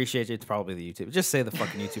 Appreciate you. It's probably the YouTube. Just say the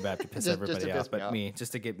fucking YouTube app to piss everybody to off, piss me but off. me,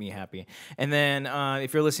 just to get me happy. And then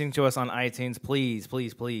if you're listening to us on iTunes,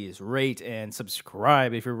 please rate and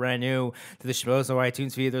subscribe. If you're brand new to the Schmozo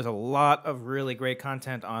iTunes feed, there's a lot of really great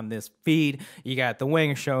content on this feed. You got the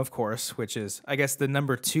Wanger Show, of course, which is, I guess, the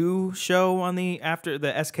number 2 show on after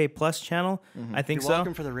the SK Plus channel. I think You're so.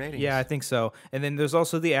 welcome for the ratings. Yeah, I think so. And then there's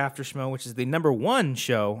also the After Schmo, which is the number 1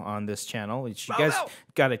 show on this channel. Which you guys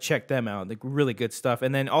got to check them out. Like, really good stuff.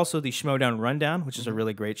 And then also the Schmodown Rundown, which is a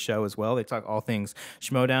really great show as well. They talk all things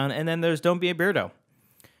Schmodown. And then there's Don't Be a Beardo.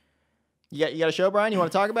 You got a show, Brian? You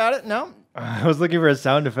want to talk about it? No? I was looking for a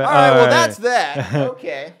sound effect. All right, well, that's that.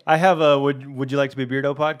 Okay. I have a Would You Like to Be a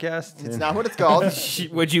Beardo podcast? It's not what it's called.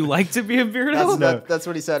 Would you like to be a Beardo? That's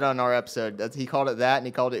what he said on our episode. He called it that, and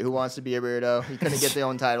he called it Who Wants to Be a Beardo. He couldn't get the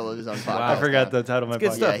own title of his own podcast. I forgot the title of my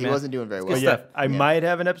good podcast. stuff, He man. wasn't doing very well. good Yeah, stuff. I might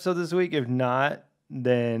have an episode this week. If not,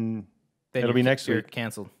 then it'll be next you're week.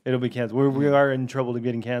 canceled. It'll be canceled. We are in trouble of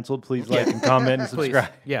getting canceled. Please like and comment and Please.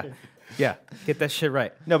 subscribe. Yeah. Get that shit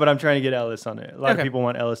right. No, but I'm trying to get Ellis on it. A lot Okay. of people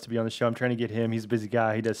want Ellis to be on the show. I'm trying to get him. He's a busy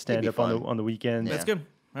guy. He does stand up fun. on the weekends. Yeah. That's good.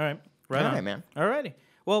 All right. Right All on. right, man. All righty.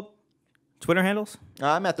 Well, Twitter handles?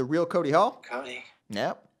 I'm at the real Cody Hall. Cody.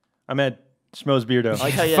 Yep. I'm at Schmo's Beardo. I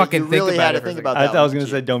like how you Fucking think really about had it to for a think second. about that. I was one, going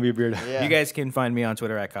to didn't say, don't be a Beardo. Yeah. You guys can find me on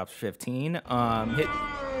Twitter at Cops15.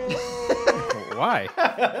 Why?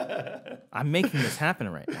 I'm making this happen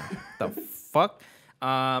right now. The fuck?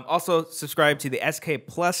 Also, subscribe to the SK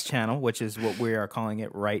Plus channel, which is what we are calling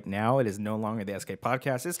it right now. It is no longer the SK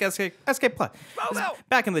Podcast. It's SK Plus.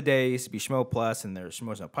 Back in the day, it used to be Schmo Plus, and there's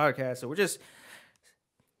Schmo's No Podcast. So we're just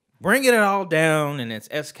bringing it all down, and it's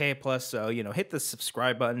SK Plus. So, hit the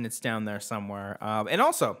subscribe button. It's down there somewhere. And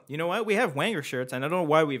also, you know what? We have Wanger shirts, and I don't know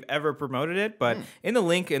why we've ever promoted it, but in the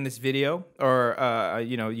link in this video, or,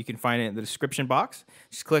 you can find it in the description box.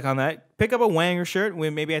 Just click on that. Pick up a Wanger shirt.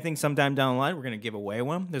 Maybe I think sometime down the line, we're going to give away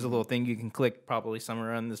one. There's a little thing you can click probably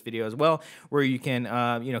somewhere on this video as well, where you can,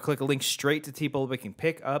 click a link straight to people that can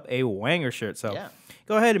pick up a Wanger shirt. So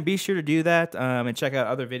go ahead and be sure to do that, and check out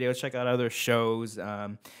other videos, check out other shows,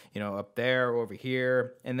 up there or over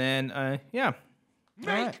here. And then,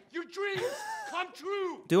 Make your dreams come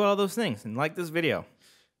true. do all those things and like this video.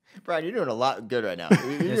 Brian, you're doing a lot of good right now.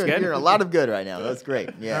 You're good? doing a lot of good right now. That's great.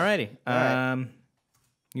 Yeah. Alrighty. All right.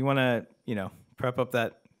 You want to, prep up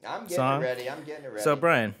that I'm getting song? it ready. I'm getting it ready. So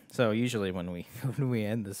Brian, usually when we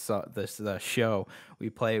end the show, we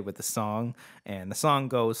play with the song, and the song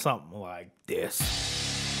goes something like this.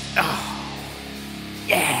 Oh,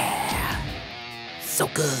 yeah, so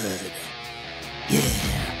good. Yeah.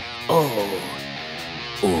 Oh,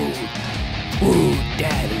 ooh,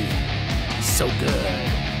 daddy, so good.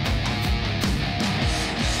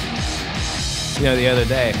 The other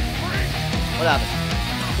day, What happened?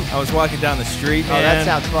 I was walking down the street, Oh, that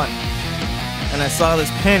sounds fun. and I saw this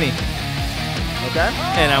penny, Okay.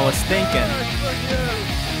 and I was thinking,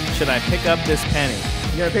 should I pick up this penny?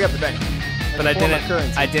 You're gonna pick up the penny. But I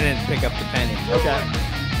didn't. I didn't pick up the penny. Okay.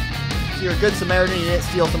 So you're a good Samaritan. You didn't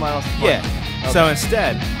steal someone else's money. Yeah. Okay. So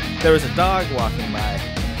instead, there was a dog walking by,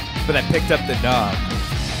 but I picked up the dog.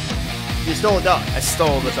 You stole a dog. I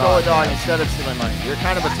stole the Stole a dog. dog instead of stealing money. You're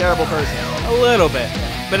kind of a terrible person. A little bit,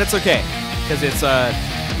 but it's okay because it's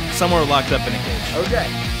somewhere locked up in a cage. Okay.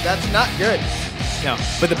 That's not good. No,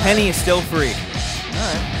 but the penny is still free.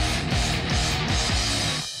 All right.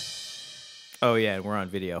 Oh yeah, we're on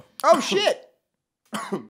video. Oh shit.